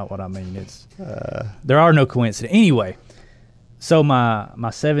that's not what I mean. It's there are no coincidences. Anyway, so my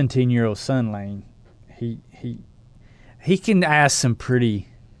 17-year-old son Lane, he can ask some pretty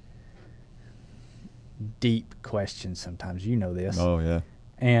deep questions sometimes. You know this. Oh yeah.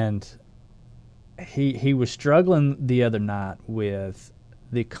 And he was struggling the other night with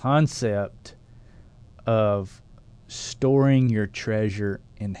the concept of storing your treasure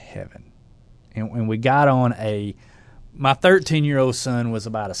in heaven. And we got on my 13-year-old son was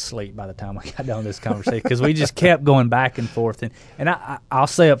about asleep by the time we got done with this conversation because we just kept going back and forth. And I'll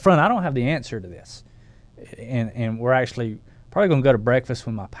say up front, I don't have the answer to this. And we're actually probably going to go to breakfast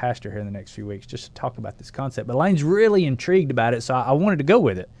with my pastor here in the next few weeks just to talk about this concept. But Lane's really intrigued about it, so I wanted to go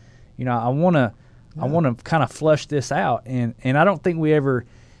with it. I want to kind of flush this out. And I don't think we ever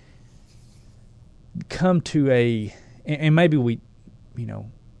come to and maybe we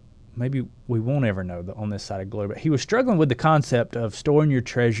won't ever know on this side of glory, but he was struggling with the concept of storing your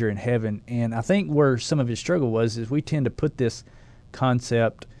treasure in heaven. And I think where some of his struggle is we tend to put this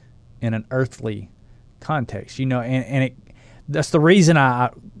concept in an earthly context, that's the reason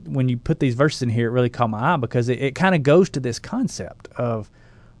when you put these verses in here, it really caught my eye because it kind of goes to this concept of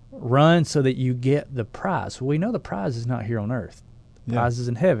run so that you get the prize. Well, we know the prize is not here on earth. The prize is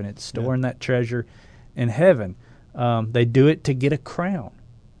in heaven. It's storing that treasure in heaven. They do it to get a crown.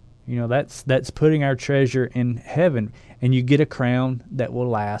 That's putting our treasure in heaven, and you get a crown that will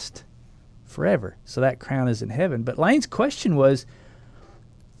last forever. So that crown is in heaven. But Lane's question was,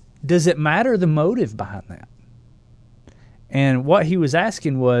 does it matter the motive behind that? And what he was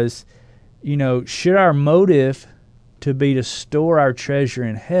asking was, should our motive to be to store our treasure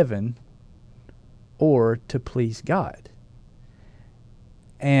in heaven or to please God?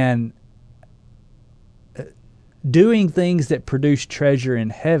 And doing things that produce treasure in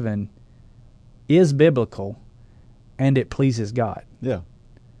heaven is biblical, and it pleases God. Yeah.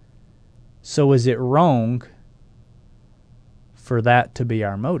 So is it wrong for that to be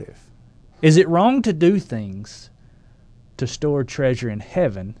our motive? Is it wrong to do things to store treasure in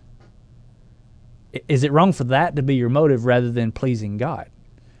heaven? Is it wrong for that to be your motive rather than pleasing God?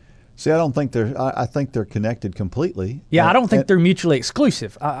 See, I don't think I think they're connected completely. Yeah, I don't think they're mutually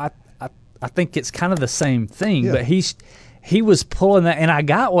exclusive. I think it's kind of the same thing, but he was pulling that, and I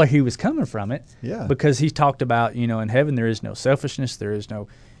got where he was coming from it. Yeah. Because he talked about, in heaven there is no selfishness, there is no,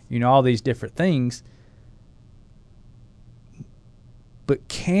 all these different things. But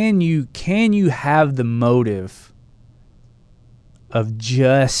can you have the motive of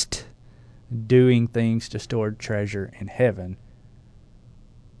just doing things to store treasure in heaven?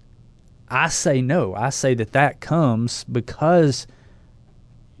 I say no. I say that comes because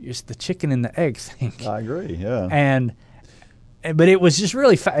it's the chicken and the egg thing. I agree. Yeah. But it was just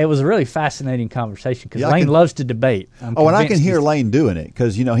really it was a really fascinating conversation because Lane loves to debate. And I can hear Lane doing it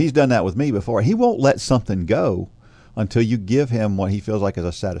because he's done that with me before. He won't let something go until you give him what he feels like is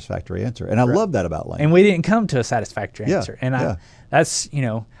a satisfactory answer, and I love that about Lane. And we didn't come to a satisfactory answer, and that's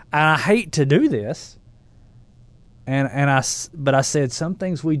I hate to do this, but I said some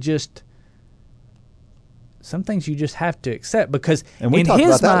things you just have to accept because and we talked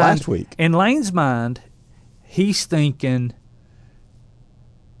about that last week. In Lane's mind, he's thinking.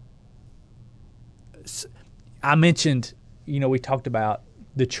 I mentioned, we talked about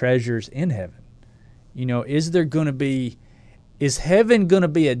the treasures in heaven. Is heaven going to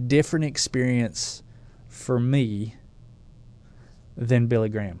be a different experience for me than Billy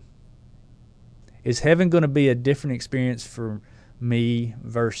Graham? Is heaven going to be a different experience for me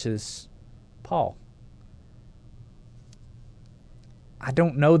versus Paul? I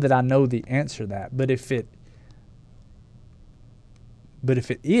don't know that I know the answer to that, but if it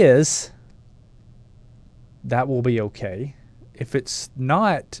is, that will be okay. If it's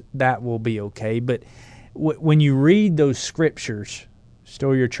not, that will be okay. But when you read those scriptures,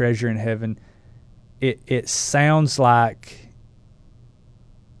 store your treasure in heaven, it sounds like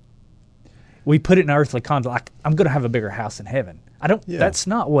we put it in earthly context. Like, I'm going to have a bigger house in heaven. That's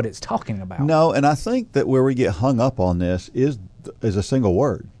not what it's talking about. No, and I think that where we get hung up on this is a single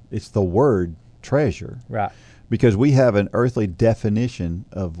word. It's the word treasure. Right. Because we have an earthly definition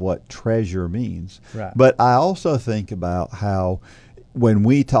of what treasure means. Right. But I also think about how when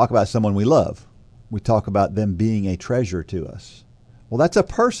we talk about someone we love, we talk about them being a treasure to us. Well, that's a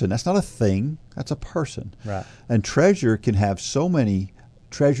person. That's not a thing. That's a person. Right. And treasure can have so many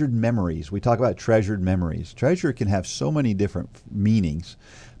treasured memories. We talk about treasured memories. Treasure can have so many different meanings.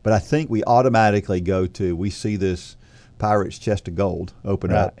 But I think we automatically we see this pirate's chest of gold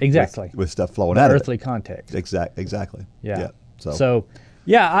open up exactly with stuff flowing out of it. Earthly context. Exactly. Yeah.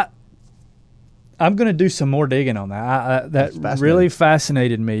 I'm going to do some more digging on that. That really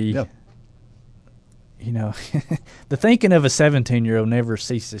fascinated me. Yep. The thinking of a 17-year-old never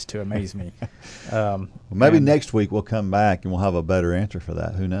ceases to amaze me. Maybe next week we'll come back and we'll have a better answer for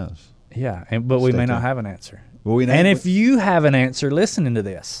that. Who knows? Yeah, but we may not have an answer. And if you have an answer listening to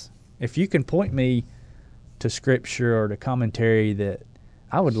this, if you can point me to scripture or to commentary, that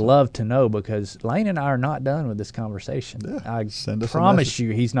I would love to know, because Lane and I are not done with this conversation. Yeah, I send us promise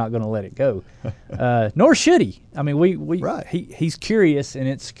you he's not going to let it go. Nor should he. I mean, he's curious, and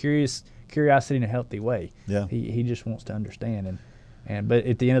it's curiosity in a healthy way. Yeah. He just wants to understand, but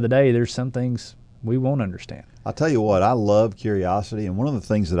at the end of the day, there's some things we won't understand. I'll tell you what, I love curiosity, and one of the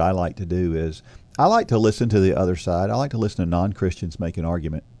things that I like to do is I like to listen to the other side. I like to listen to non-Christians make an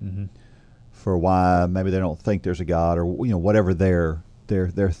argument for why maybe they don't think there's a God, or whatever their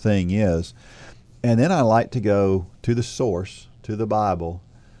thing is. And then I like to go to the source, to the Bible,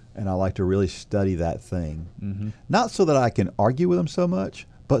 and I like to really study that thing. Not so that I can argue with them so much,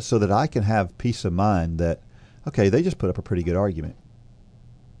 but so that I can have peace of mind that, okay, they just put up a pretty good argument.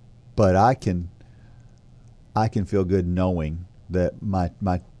 But I can feel good knowing that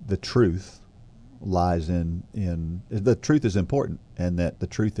the truth lies in the truth is important, and that the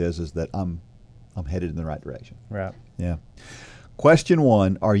truth is that I'm headed in the right direction. Right. Yeah. Question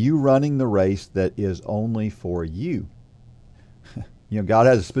 1, are you running the race that is only for you? God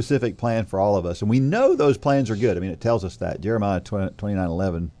has a specific plan for all of us, and we know those plans are good. I mean, it tells us that. Jeremiah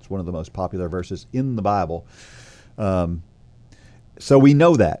 29:11 is one of the most popular verses in the Bible. So we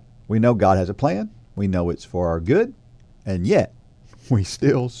know that. We know God has a plan. We know it's for our good, and yet we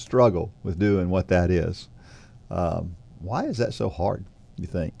still struggle with doing what that is. Why is that so hard, you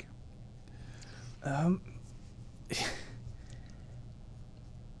think?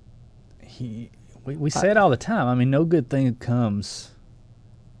 We say it all the time. I mean, no good thing comes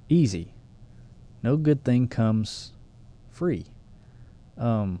the No good thing comes free.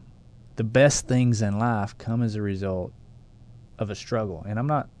 The the best things in life come as a result of a struggle.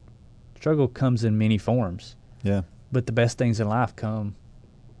 And struggle comes in many forms. Yeah. But the best things in life come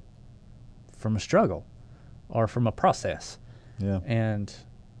from a struggle or from a process. Yeah. And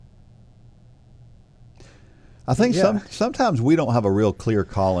I think sometimes we don't have a real clear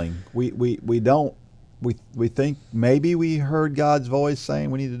calling. We don't. We think maybe we heard God's voice saying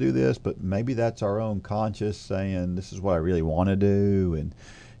we need to do this, but maybe that's our own conscience saying this is what I really want to do. And,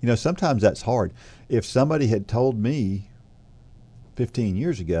 sometimes that's hard. If somebody had told me 15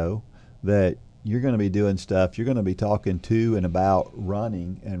 years ago that you're going to be doing stuff, you're going to be talking to and about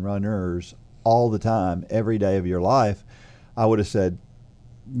running and runners all the time, every day of your life, I would have said,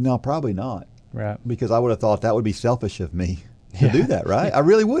 no, probably not. Right. Because I would have thought that would be selfish of me to do that, right? I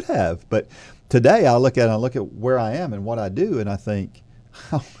really would have. But today I look at where I am and what I do, and I think,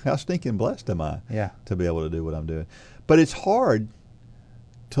 how stinking blessed am I to be able to do what I'm doing. But it's hard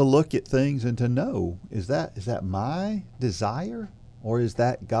to look at things and to know, is that my desire or is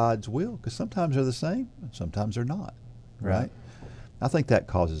that God's will? Because sometimes they're the same and sometimes they're not, right? I think that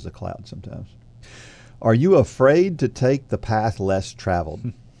causes a cloud sometimes. Are you afraid to take the path less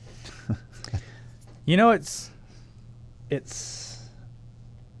traveled? It's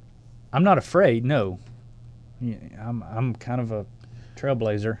I'm not afraid, no. I'm kind of a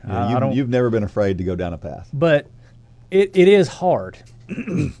trailblazer. Yeah, you've never been afraid to go down a path. But it is hard.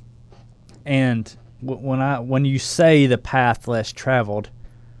 And when you say the path less traveled,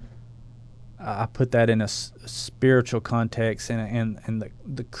 I put that in a spiritual context and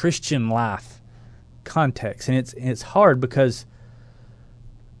the Christian life context. And it's hard because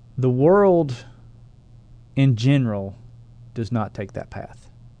the world in general does not take that path.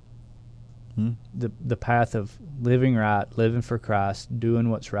 The path of living right, living for Christ, doing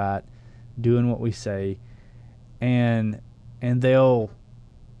what's right, doing what we say, and they'll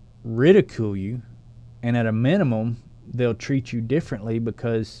ridicule you, and at a minimum, they'll treat you differently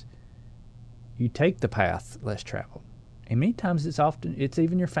because you take the path less traveled. And many times it's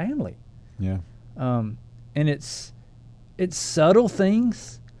even your family. Yeah. And it's subtle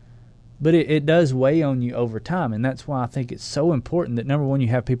things, but it does weigh on you over time, and that's why I think it's so important that, number one, you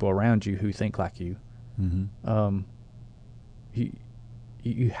have people around you who think like you. Mm-hmm.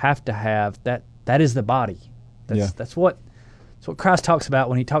 You have to have that. That is the body. That's what Christ talks about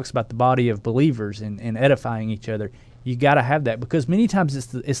when he talks about the body of believers and edifying each other. You got to have that because many times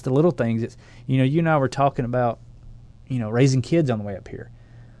it's the little things. It's you and I were talking about raising kids on the way up here.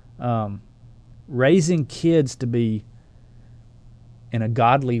 Raising kids to be in a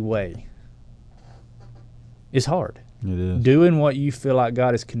godly way is hard. It is. Doing what you feel like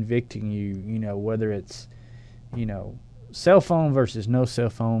God is convicting you, whether it's, cell phone versus no cell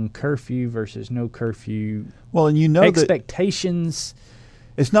phone, curfew versus no curfew. Well, and expectations.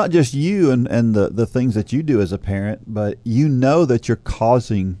 It's not just you and the things that you do as a parent, but that you're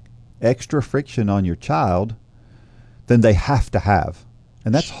causing extra friction on your child than they have to have.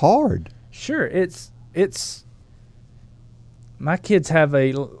 And that's hard. Sure. It's my kids have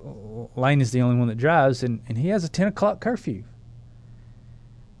Lane is the only one that drives, and he has a 10 o'clock curfew.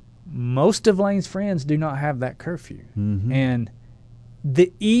 Most of Lane's friends do not have that curfew. Mm-hmm. And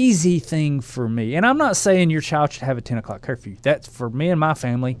the easy thing for me, and I'm not saying your child should have a 10 o'clock curfew. That's for me and my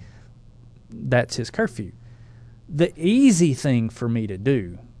family, that's his curfew. The easy thing for me to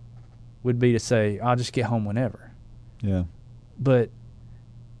do would be to say, I'll just get home whenever. Yeah. But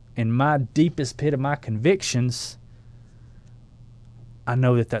in my deepest pit of my convictions, I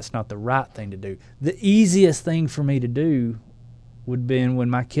know that that's not the right thing to do. The easiest thing for me to do would be when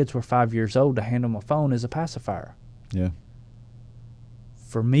my kids were 5 years old to hand them a phone as a pacifier. Yeah.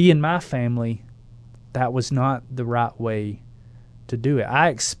 For me and my family, that was not the right way to do it. I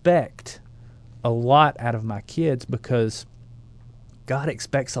expect a lot out of my kids because God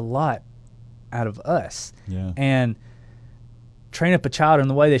expects a lot out of us. Yeah. And train up a child in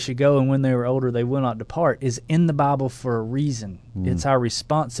the way they should go, and when they are older they will not depart, is in the Bible for a reason. It's our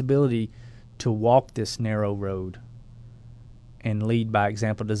responsibility to walk this narrow road and lead by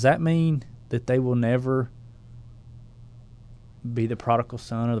example. Does that mean that they will never be the prodigal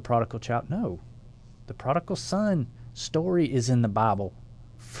son or the prodigal child? No. The prodigal son story is in the Bible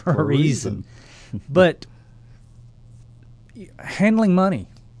for a reason. But handling money,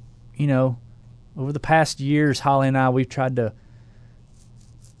 over the past years, Holly and I, we've tried to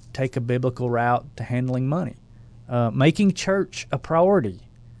take a biblical route to handling money, making church a priority.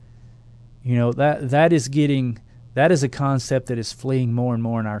 That is a concept that is fleeing more and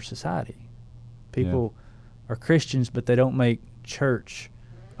more in our society. People are Christians, but they don't make church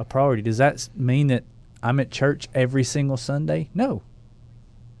a priority. Does that mean that I'm at church every single Sunday? No.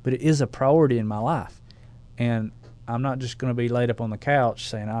 but it is a priority in my life. And I'm not just going to be laid up on the couch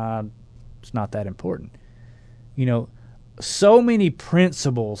saying, it's not that important. You know, so many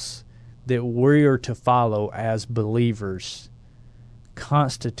principles that we are to follow as believers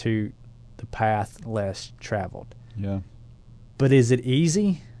constitute the path less traveled. Yeah. But is it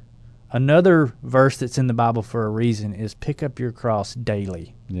easy? Another verse that's in the Bible for a reason is pick up your cross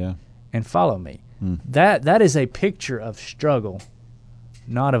daily. Yeah. And follow me. That is a picture of struggle,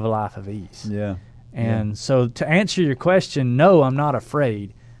 not of a life of ease. Yeah. And so to answer your question, no, I'm not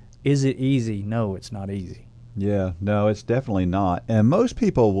afraid. Is it easy? No, it's not easy. Yeah, no, it's definitely not. And most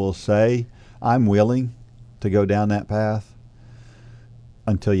people will say, I'm willing to go down that path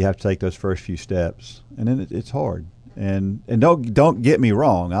until you have to take those first few steps. And then it's hard. And don't get me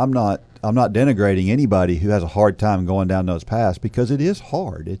wrong, I'm not denigrating anybody who has a hard time going down those paths, because it is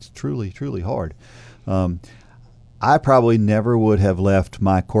hard. It's truly, truly hard. I probably never would have left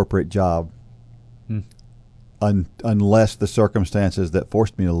my corporate job unless the circumstances that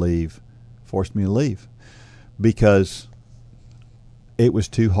forced me to leave, because it was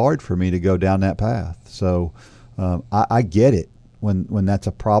too hard for me to go down that path. So I get it when that's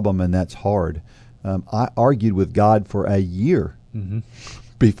a problem and that's hard. I argued with God for a year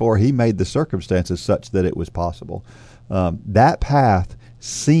before he made the circumstances such that it was possible. That path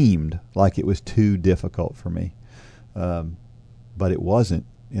seemed like it was too difficult for me, but it wasn't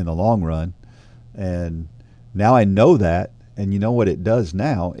in the long run. And now I know that, and you know what it does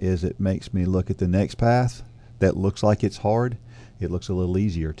now is it makes me look at the next path that looks like it's hard. It looks a little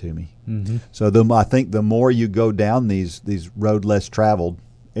easier to me. So I think the more you go down these road less traveled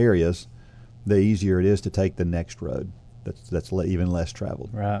areas, the easier it is to take the next road that's even less traveled.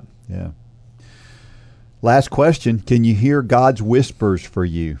 Right. Yeah. Last question. Can you hear God's whispers for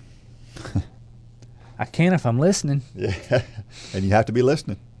you? I can if I'm listening. Yeah. And you have to be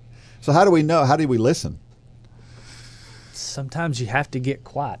listening. So how do we know? How do we listen? Sometimes you have to get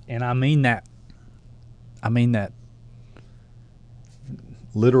quiet. And I mean that.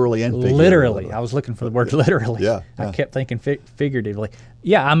 Literally and figuratively. Literally. I was looking for the word literally. Yeah. I kept thinking figuratively.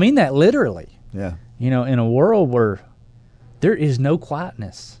 Yeah, I mean that literally. Yeah. You know, in a world where there is no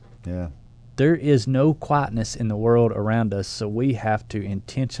quietness. Yeah. There is no quietness in the world around us, so we have to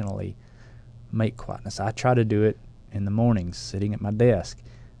intentionally make quietness. I try to do it in the mornings, sitting at my desk.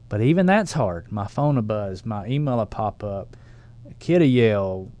 But even that's hard. My phone will buzz, my email will pop up, a kid will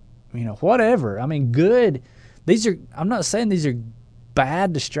yell, whatever. I mean, good. I'm not saying these are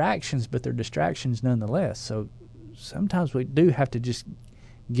bad distractions, but they're distractions nonetheless. So sometimes we do have to just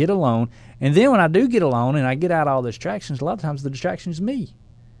get alone. And then when I do get alone and I get out all the distractions, a lot of times the distraction is me.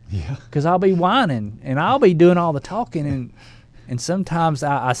 Yeah. Because I'll be whining and I'll be doing all the talking. And sometimes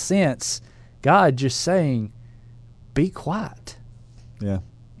I sense God just saying, be quiet. Yeah.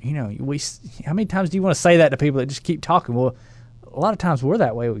 How many times do you want to say that to people that just keep talking? Well, a lot of times we're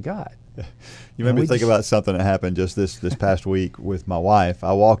that way with God. You made me think about something that happened just this past week with my wife.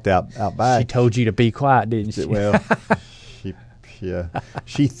 I walked out back. She told you to be quiet, didn't she? Well,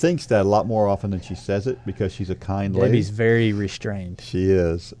 she thinks that a lot more often than she says it because she's a kind lady. Debbie's very restrained. She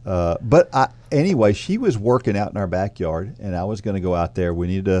is. Anyway, she was working out in our backyard, and I was going to go out there. We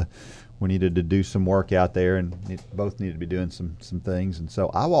needed to do some work out there, and both needed to be doing some things. And so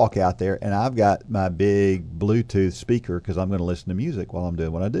I walk out there, and I've got my big Bluetooth speaker because I'm going to listen to music while I'm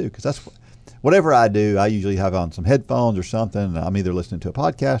doing what I do. Because that's whatever I do, I usually have on some headphones or something, and I'm either listening to a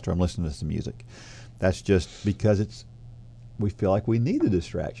podcast or I'm listening to some music. That's just because we feel like we need a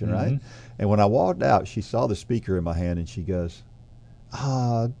distraction, right? And when I walked out, she saw the speaker in my hand, and she goes,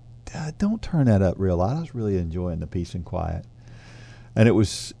 don't turn that up real loud. I was really enjoying the peace and quiet. And it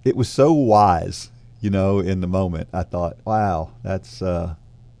was so wise, in the moment. I thought, wow, that's. But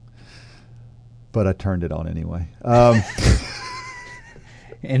I turned it on anyway.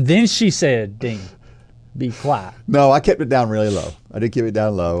 And then she said, "Dean, be quiet." No, I kept it down really low. I did keep it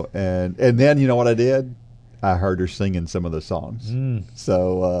down low, and then you know what I did? I heard her singing some of the songs.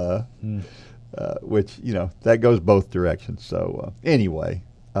 So, which that goes both directions. So anyway,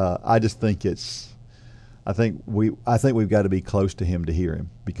 I just think I think we've got to be close to him to hear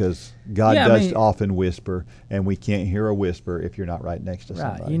him, because God does often whisper, and we can't hear a whisper if you're not right next to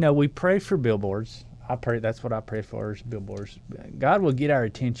somebody. Right. We pray for billboards. That's what I pray for, is billboards. God will get our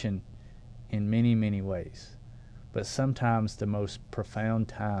attention in many, many ways. But sometimes the most profound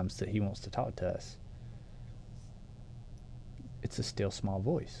times that he wants to talk to us, it's a still small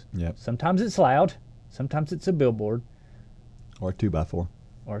voice. Yep. Sometimes it's loud. Sometimes it's a billboard. Or a 2x4.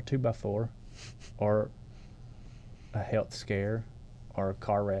 Or a 2x4. Or a health scare, or a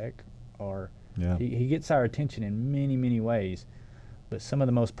car wreck, or he gets our attention in many, many ways. But some of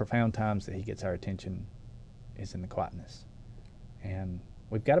the most profound times that he gets our attention is in the quietness. And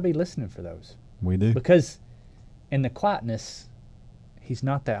we've got to be listening for those. We do. Because in the quietness, he's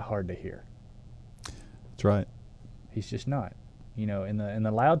not that hard to hear. That's right. He's just not. You know, in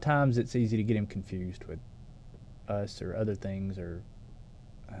the loud times, it's easy to get him confused with us or other things or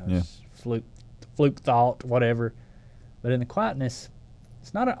fluke thought, whatever. But in the quietness,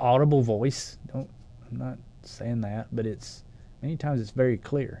 it's not an audible voice. I'm not saying that, but many times it's very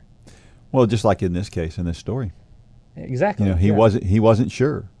clear. Well, just like in this case, in this story. Exactly. You know, he wasn't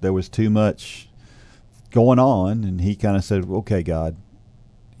sure. There was too much going on, and he kind of said, "Okay, God."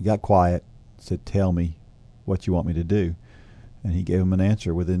 He got quiet, said, "Tell me what you want me to do," and he gave him an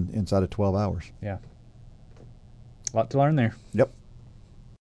answer inside of 12 hours. Yeah. A lot to learn there. Yep.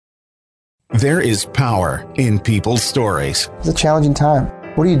 There is power in people's stories. It's a challenging time.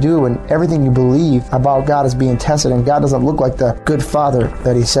 What do you do when everything you believe about God is being tested and God doesn't look like the good father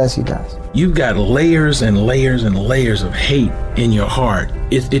that he says he does? You've got layers and layers and layers of hate in your heart.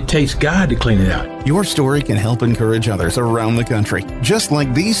 It takes God to clean it out. Your story can help encourage others around the country, just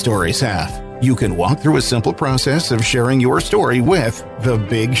like these stories have. You can walk through a simple process of sharing your story with the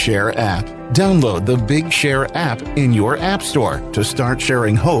Big Share app. Download the Big Share app in your app store to start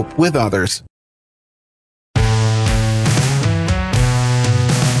sharing hope with others.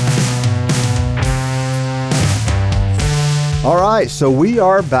 All right, so we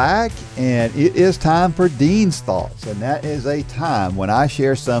are back, and it is time for Dean's Thoughts, and that is a time when I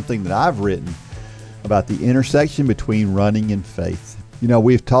share something that I've written about the intersection between running and faith. You know,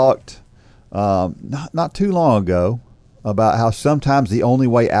 we've talked not too long ago about how sometimes the only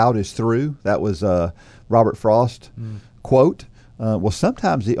way out is through. That was a Robert Frost quote. Well,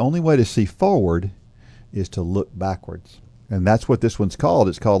 sometimes the only way to see forward is to look backwards, and that's what this one's called.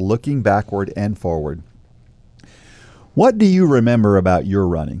 It's called Looking Backward and Forward. What do you remember about your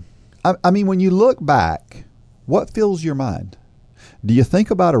running? I mean, when you look back, what fills your mind? Do you think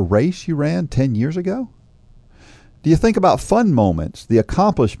about a race you ran 10 years ago? Do you think about fun moments, the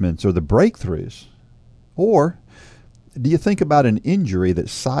accomplishments, or the breakthroughs? Or do you think about an injury that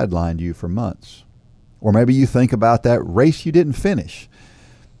sidelined you for months? Or maybe you think about that race you didn't finish.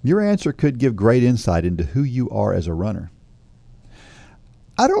 Your answer could give great insight into who you are as a runner.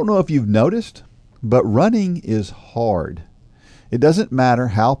 I don't know if you've noticed, but running is hard. It doesn't matter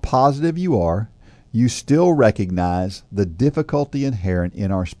how positive you are, you still recognize the difficulty inherent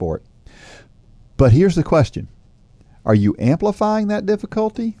in our sport. But here's the question. Are you amplifying that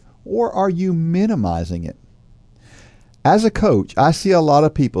difficulty, or are you minimizing it? As a coach, I see a lot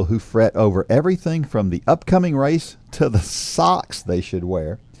of people who fret over everything from the upcoming race to the socks they should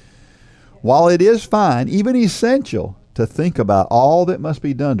wear. While it is fine, even essential, to think about all that must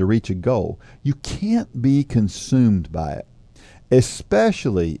be done to reach a goal, you can't be consumed by it,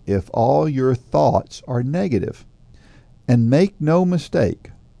 especially if all your thoughts are negative. And make no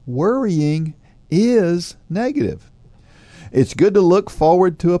mistake, worrying is negative. It's good to look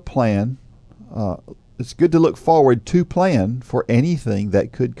forward to a plan. It's good to look forward to plan for anything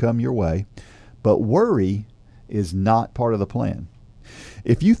that could come your way, but worry is not part of the plan.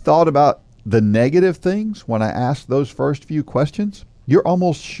 If you thought about the negative things when I asked those first few questions, you're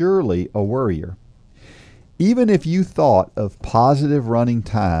almost surely a worrier. Even if you thought of positive running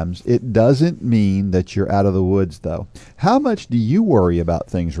times, it doesn't mean that you're out of the woods, though. How much do you worry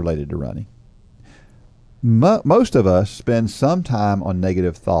about things related to running? Most of us spend some time on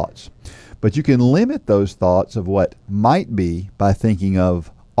negative thoughts, but you can limit those thoughts of what might be by thinking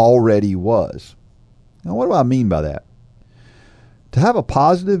of already was. Now, what do I mean by that? To have a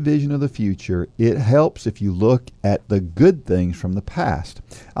positive vision of the future, it helps if you look at the good things from the past.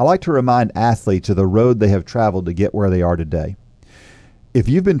 I like to remind athletes of the road they have traveled to get where they are today. If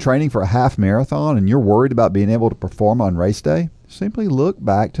you've been training for a half marathon and you're worried about being able to perform on race day, simply look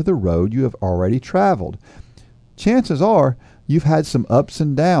back to the road you have already traveled. Chances are you've had some ups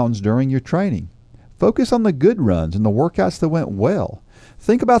and downs during your training. Focus on the good runs and the workouts that went well.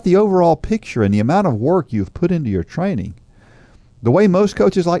 Think about the overall picture and the amount of work you've put into your training. The way most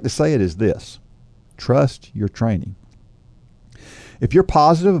coaches like to say it is this: trust your training. If you're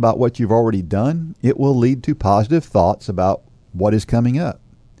positive about what you've already done, it will lead to positive thoughts about what is coming up.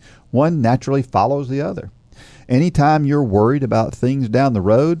 One naturally follows the other. Anytime you're worried about things down the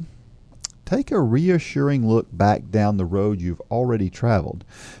road, take a reassuring look back down the road you've already traveled.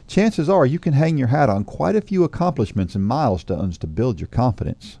 Chances are you can hang your hat on quite a few accomplishments and milestones to build your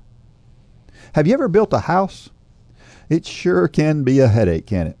confidence. Have you ever built a house? It sure can be a headache,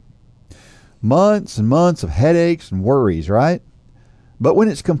 can't it? Months and months of headaches and worries, right? But when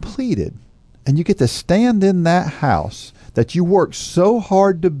it's completed and you get to stand in that house, that you worked so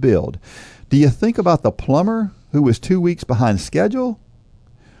hard to build, do you think about the plumber who was 2 weeks behind schedule?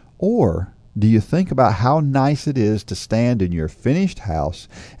 Or do you think about how nice it is to stand in your finished house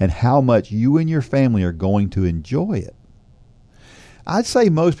and how much you and your family are going to enjoy it? I'd say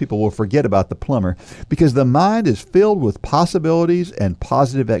most people will forget about the plumber because the mind is filled with possibilities and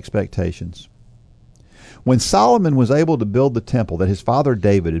positive expectations. When Solomon was able to build the temple that his father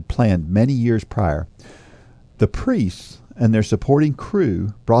David had planned many years prior, the priests and their supporting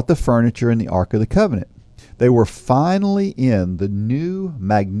crew brought the furniture and the Ark of the Covenant. They were finally in the new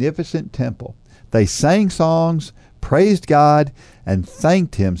magnificent temple. They sang songs, praised God, and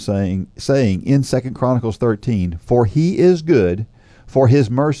thanked him, saying in 2 Chronicles 13, "For he is good, for his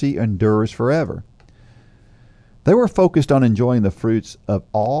mercy endures forever." They were focused on enjoying the fruits of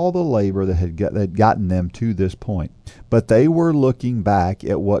all the labor that had gotten them to this point. But they were looking back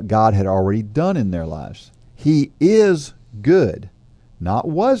at what God had already done in their lives. He is good, not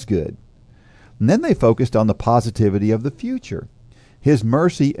was good. And then they focused on the positivity of the future. His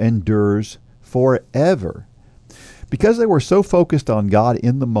mercy endures forever. Because they were so focused on God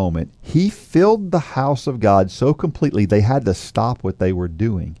in the moment, he filled the house of God so completely they had to stop what they were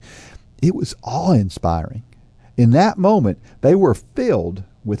doing. It was awe-inspiring. In that moment, they were filled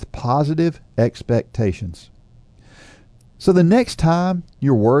with positive expectations. So the next time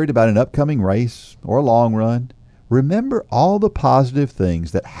you're worried about an upcoming race or a long run, remember all the positive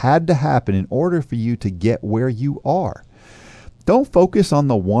things that had to happen in order for you to get where you are. Don't focus on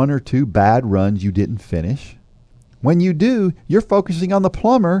the 1 or 2 bad runs you didn't finish. When you do, you're focusing on the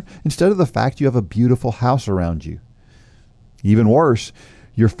plumber instead of the fact you have a beautiful house around you. Even worse,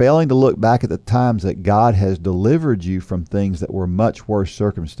 you're failing to look back at the times that God has delivered you from things that were much worse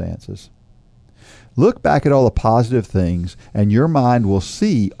circumstances. Look back at all the positive things, and your mind will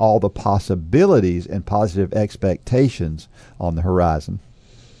see all the possibilities and positive expectations on the horizon.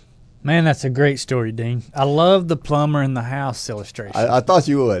 Man, that's a great story, Dean. I love the plumber in the house illustration. I thought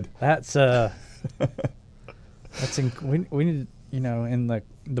you would. That's we need, in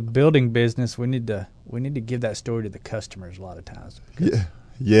the building business, we need to give that story to the customers a lot of times.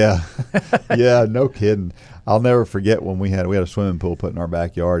 Yeah, no kidding. I'll never forget when we had a swimming pool put in our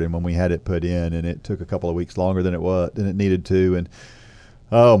backyard, and when we had it put in, and it took a couple of weeks longer than it needed to, and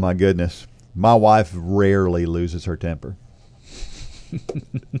oh my goodness, my wife rarely loses her temper.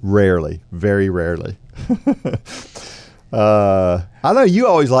 Rarely, very rarely. I know you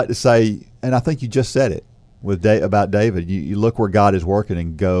always like to say, and I think you just said it about David. You look where God is working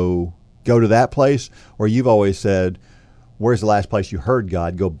and go to that place, or you've always said, where's the last place you heard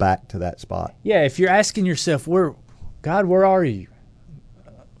God? Go back to that spot. Yeah, if you're asking yourself, God, where are you?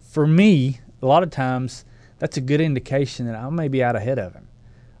 For me, a lot of times, that's a good indication that I may be out ahead of him,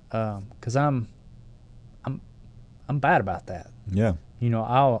 because I'm bad about that. Yeah.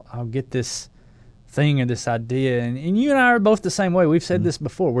 I'll get this thing or this idea, and you and I are both the same way. We've said this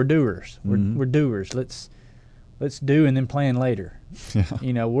before. We're doers. We're doers. Let's do and then plan later.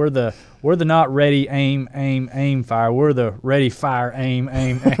 Yeah. We're the not ready, aim, fire. We're the ready, fire, aim.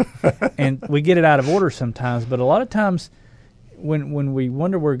 And we get it out of order sometimes. But a lot of times when we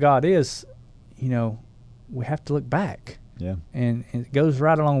wonder where God is, we have to look back. Yeah. And it goes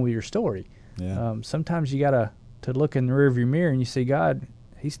right along with your story. Yeah. Sometimes you got to look in the rearview mirror and you see God,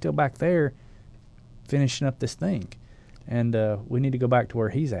 he's still back there finishing up this thing. And we need to go back to where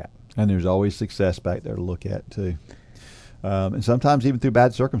he's at. And there's always success back there to look at, too. And sometimes even through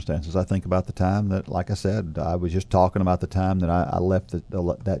bad circumstances. I think about the time that, like I said, I was just talking about the time that I left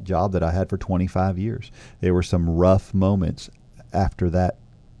that job that I had for 25 years. There were some rough moments after that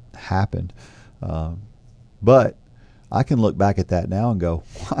happened. But I can look back at that now and go,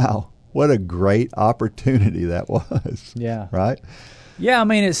 wow, what a great opportunity that was. Yeah. Right? Yeah, I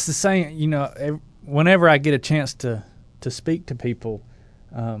mean, it's the same, whenever I get a chance to speak to people,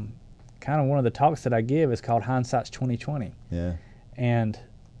 kind of one of the talks that I give is called Hindsight's 20/20. Yeah. And,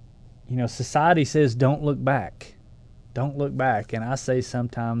 society says don't look back. Don't look back. And I say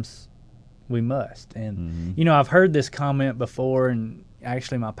sometimes we must. And, I've heard this comment before, and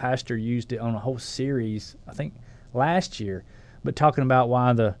actually my pastor used it on a whole series, I think last year, but talking about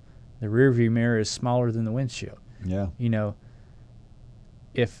why the rearview mirror is smaller than the windshield. Yeah.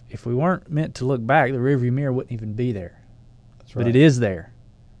 If we weren't meant to look back, the rearview mirror wouldn't even be there. That's right. But it is there.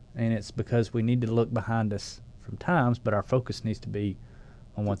 And it's because we need to look behind us from times, but our focus needs to be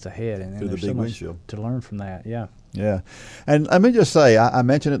on what's ahead. And Through the there's big so much windshield. to learn from that. Yeah. Yeah. And let me just say, I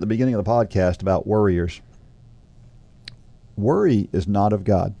mentioned at the beginning of the podcast about worriers. Worry is not of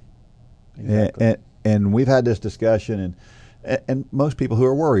God. Exactly. And we've had this discussion, and most people who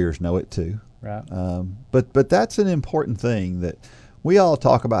are worriers know it too. Right. But that's an important thing that we all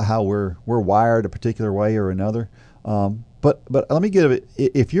talk about, how we're wired a particular way or another. But let me give it.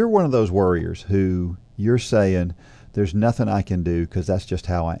 If you're one of those worriers who you're saying there's nothing I can do because that's just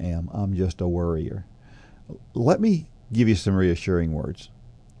how I am, I'm just a worrier. Let me give you some reassuring words.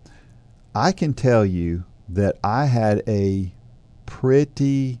 I can tell you that I had a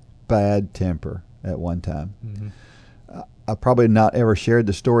pretty bad temper at one time. Mm-hmm. I probably not ever shared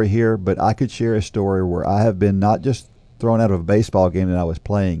the story here, but I could share a story where I have been not just thrown out of a baseball game that I was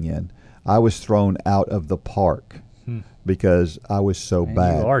playing in. I was thrown out of the park because I was so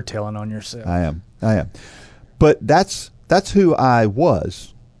bad. You are telling on yourself. I am. But that's who I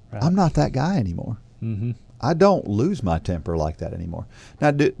was. Right. I'm not that guy anymore. Mm-hmm. I don't lose my temper like that anymore.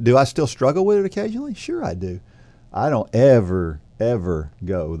 Now, do I still struggle with it occasionally? Sure I do. I don't ever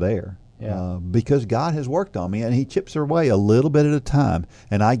go there. Yeah. Because God has worked on me, and He chips away a little bit at a time,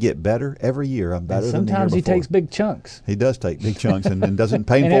 and I get better every year. I'm better than the year before. Sometimes He takes big chunks. He does take big chunks and does it in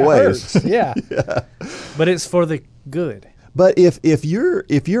painful and it ways. Hurts. Yeah. But it's for the good. But if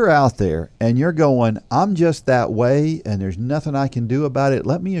you're out there and you're going, I'm just that way and there's nothing I can do about it,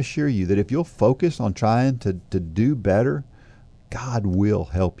 let me assure you that if you'll focus on trying to do better, God will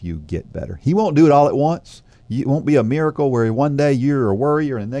help you get better. He won't do it all at once. It won't be a miracle where one day you're a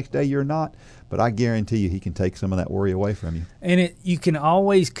worrier and the next day you're not. But I guarantee you He can take some of that worry away from you. And you can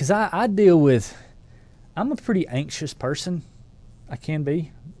always, because I deal with, I'm a pretty anxious person. I can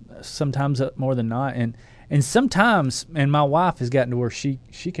be, sometimes more than not. And sometimes, and my wife has gotten to where she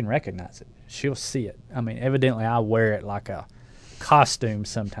can recognize it. She'll see it. I mean, evidently I wear it like a costume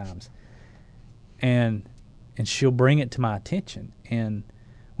sometimes. And she'll bring it to my attention. And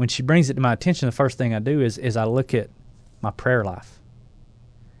when she brings it to my attention, the first thing I do is I look at my prayer life.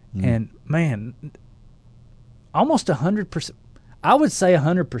 And, man, almost 100%, I would say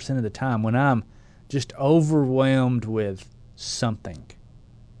 100% of the time when I'm just overwhelmed with something,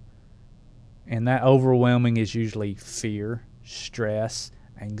 and that overwhelming is usually fear, stress,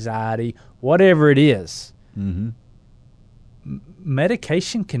 anxiety, whatever it is. Mm-hmm.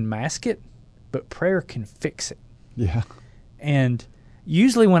 Medication can mask it, but prayer can fix it. Yeah. And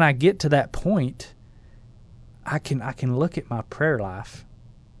usually when I get to that point, I can look at my prayer life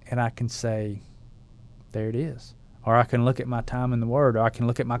and I can say, there it is. Or I can look at my time in the Word, or I can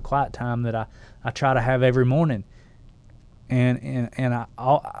look at my quiet time that I try to have every morning. And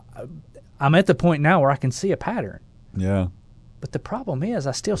I'm at the point now where I can see a pattern. Yeah. But the problem is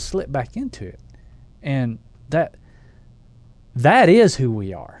I still slip back into it. And that is who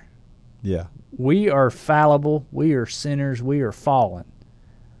we are. Yeah. We are fallible. We are sinners. We are fallen.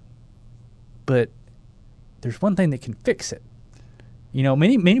 But there's one thing that can fix it. You know,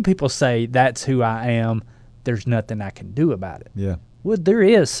 many people say that's who I am. There's nothing I can do about it. Yeah. Well, there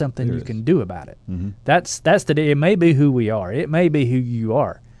is something you can do about it. Mm-hmm. That's it may be who we are. It may be who you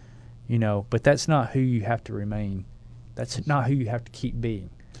are. You know, but that's not who you have to remain. That's not who you have to keep being.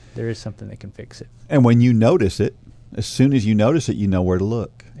 There is something that can fix it. And when you notice it, as soon as you notice it, you know where to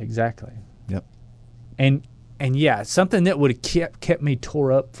look. Exactly. Yep. And yeah, something that would have kept me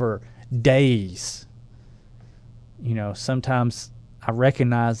tore up for days. You know, sometimes I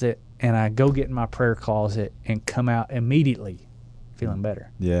recognize it and I go get in my prayer closet and come out immediately feeling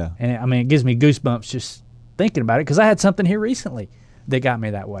better. Yeah. And I mean, it gives me goosebumps just thinking about it, because I had something here recently that got me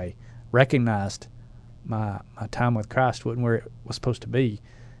that way. Recognized my time with Christ wasn't where it was supposed to be.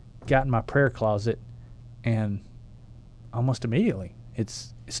 Got in my prayer closet, and almost immediately,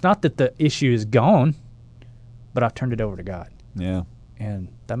 it's not that the issue is gone, but I've turned it over to God. Yeah. And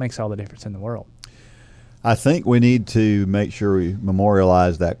that makes all the difference in the world. I think we need to make sure we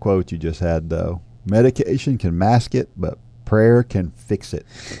memorialize that quote you just had, though. Medication can mask it, but prayer can fix it.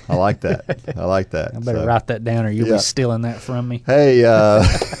 I like that. I like that. I better write that down, or you'll be stealing that from me. Hey,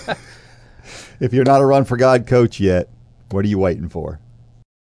 if you're not a Run for God coach yet, what are you waiting for?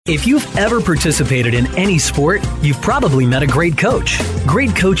 If you've ever participated in any sport, you've probably met a great coach.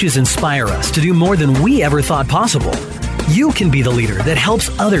 Great coaches inspire us to do more than we ever thought possible. You can be the leader that helps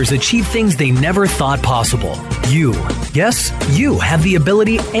others achieve things they never thought possible. You, yes, you have the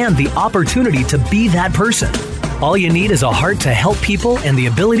ability and the opportunity to be that person. All you need is a heart to help people and the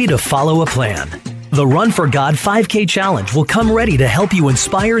ability to follow a plan. The Run for God 5K Challenge will come ready to help you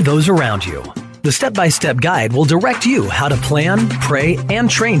inspire those around you. The step-by-step guide will direct you how to plan, pray, and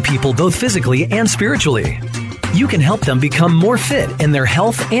train people both physically and spiritually. You can help them become more fit in their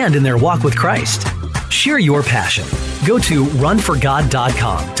health and in their walk with Christ. Share your passion. Go to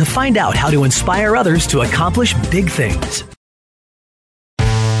runforgod.com to find out how to inspire others to accomplish big things.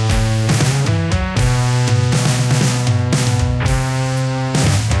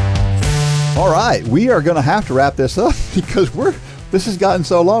 All right, we are going to have to wrap this up because this has gotten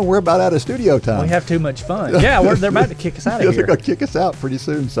so long. We're about out of studio time. We have too much fun. Yeah, they're about to kick us out of here. They're going to kick us out pretty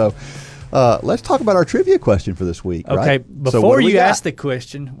soon. So let's talk about our trivia question for this week. Okay, right? Before you ask the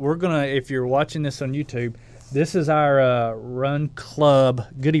question, we're going to, if you're watching this on YouTube, this is our Run Club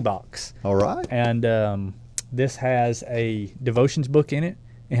goodie box. All right. And this has a devotions book in it.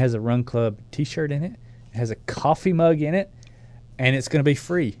 It has a Run Club t-shirt in it. It has a coffee mug in it. And it's going to be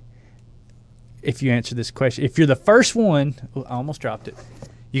free if you answer this question. If you're the first one, I almost dropped it.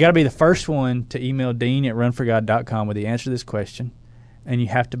 You got to be the first one to email dean@runforgod.com with the answer to this question. And you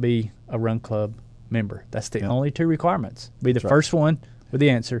have to be a Run Club member. That's the only two requirements. Be the first one with the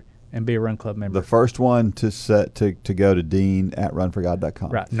answer and be a Run Club member. The first one to go to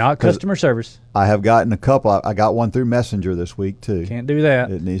dean@runforgod.com. Right, not customer service. I have gotten a couple. I got one through Messenger this week, too. Can't do that.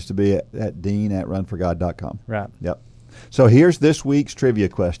 It needs to be at dean@runforgod.com. Right. Yep. So here's this week's trivia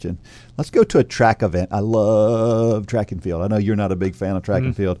question. Let's go to a track event. I love track and field. I know you're not a big fan of track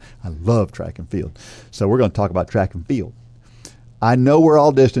and field. I love track and field. So we're going to talk about track and field. I know we're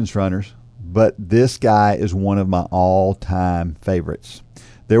all distance runners, but this guy is one of my all-time favorites.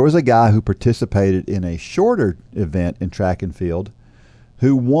 There was a guy who participated in a shorter event in track and field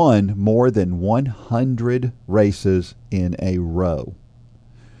who won more than 100 races in a row.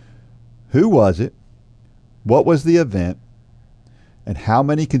 Who was it? What was the event? And how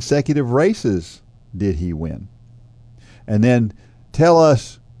many consecutive races did he win? And then tell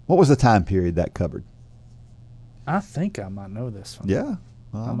us, what was the time period that covered? I think I might know this one. Yeah.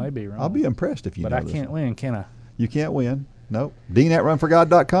 I may be wrong. I'll be impressed if you know this. But I can't win, can I? You can't win. Nope.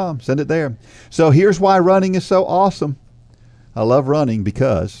 Dean@runforgod.com. Send it there. So here's why running is so awesome. I love running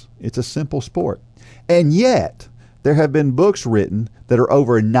because it's a simple sport. And yet, there have been books written that are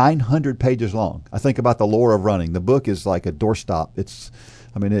over 900 pages long. I think about the lore of running. The book is like a doorstop. It's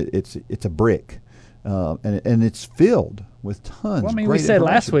a brick, and it's filled with tons. Well, I mean, of great we said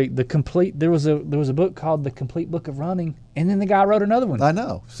last information. week there was a book called The Complete Book of Running, and then the guy wrote another one. I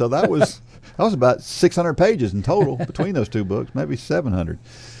know. So that was about 600 pages in total between those two books, maybe 700.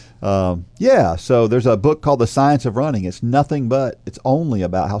 So there's a book called The Science of Running. It's only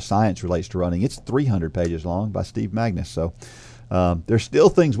about how science relates to running. It's 300 pages long by Steve Magnus. So there's still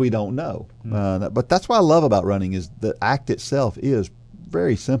things we don't know. But that's what I love about running is the act itself is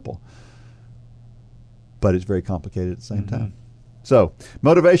very simple, but it's very complicated at the same time. So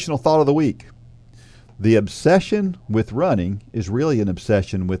motivational thought of the week. The obsession with running is really an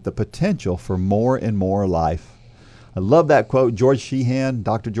obsession with the potential for more and more life. I love that quote. George Sheehan,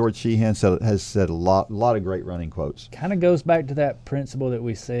 Dr. George Sheehan has said a lot of great running quotes. Kind of goes back to that principle that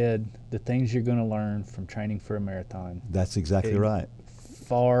we said, the things you're going to learn from training for a marathon. That's exactly right.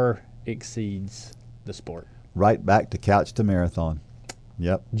 Far exceeds the sport. Right back to couch to marathon.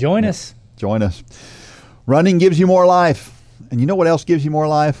 Yep. Join us. Join us. Running gives you more life. And you know what else gives you more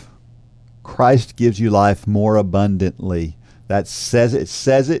life? Christ gives you life more abundantly. That says it. It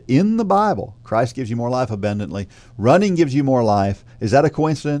says it in the Bible. Christ gives you more life abundantly. Running gives you more life. Is that a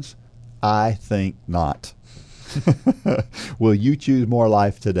coincidence? I think not. Will you choose more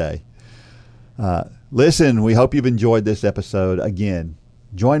life today? Listen, we hope you've enjoyed this episode. Again,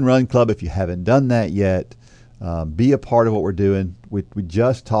 join Run Club if you haven't done that yet. Be a part of what we're doing. We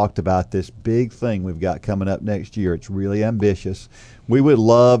just talked about this big thing we've got coming up next year. It's really ambitious. We would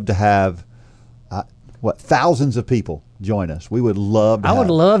love to have thousands of people join us. We would love to I would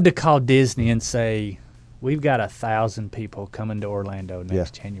love to call Disney and say, we've got 1,000 people coming to Orlando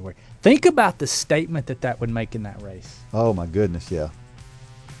next January. Think about the statement that would make in that race. Oh, my goodness, yeah.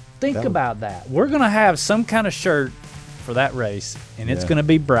 Think about that. We're going to have some kind of shirt for that race, and it's going to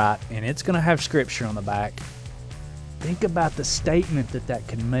be bright, and it's going to have scripture on the back. Think about the statement that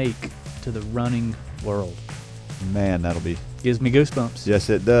can make to the running world. Man, that'll be... Gives me goosebumps.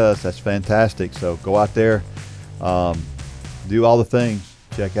 Yes, it does. That's fantastic. So go out there, do all the things.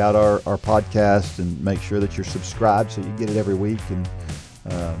 Check out our podcast and make sure that you're subscribed so you get it every week. And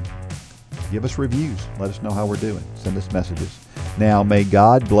give us reviews. Let us know how we're doing. Send us messages. Now, may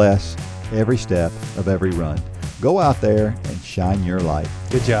God bless every step of every run. Go out there and shine your light.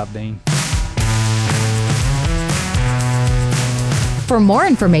 Good job, Dean. For more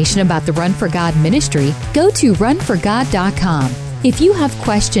information about the Run for God ministry, go to runforgod.com. If you have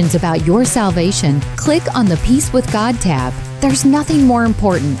questions about your salvation, click on the Peace with God tab. There's nothing more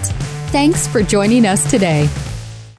important. Thanks for joining us today.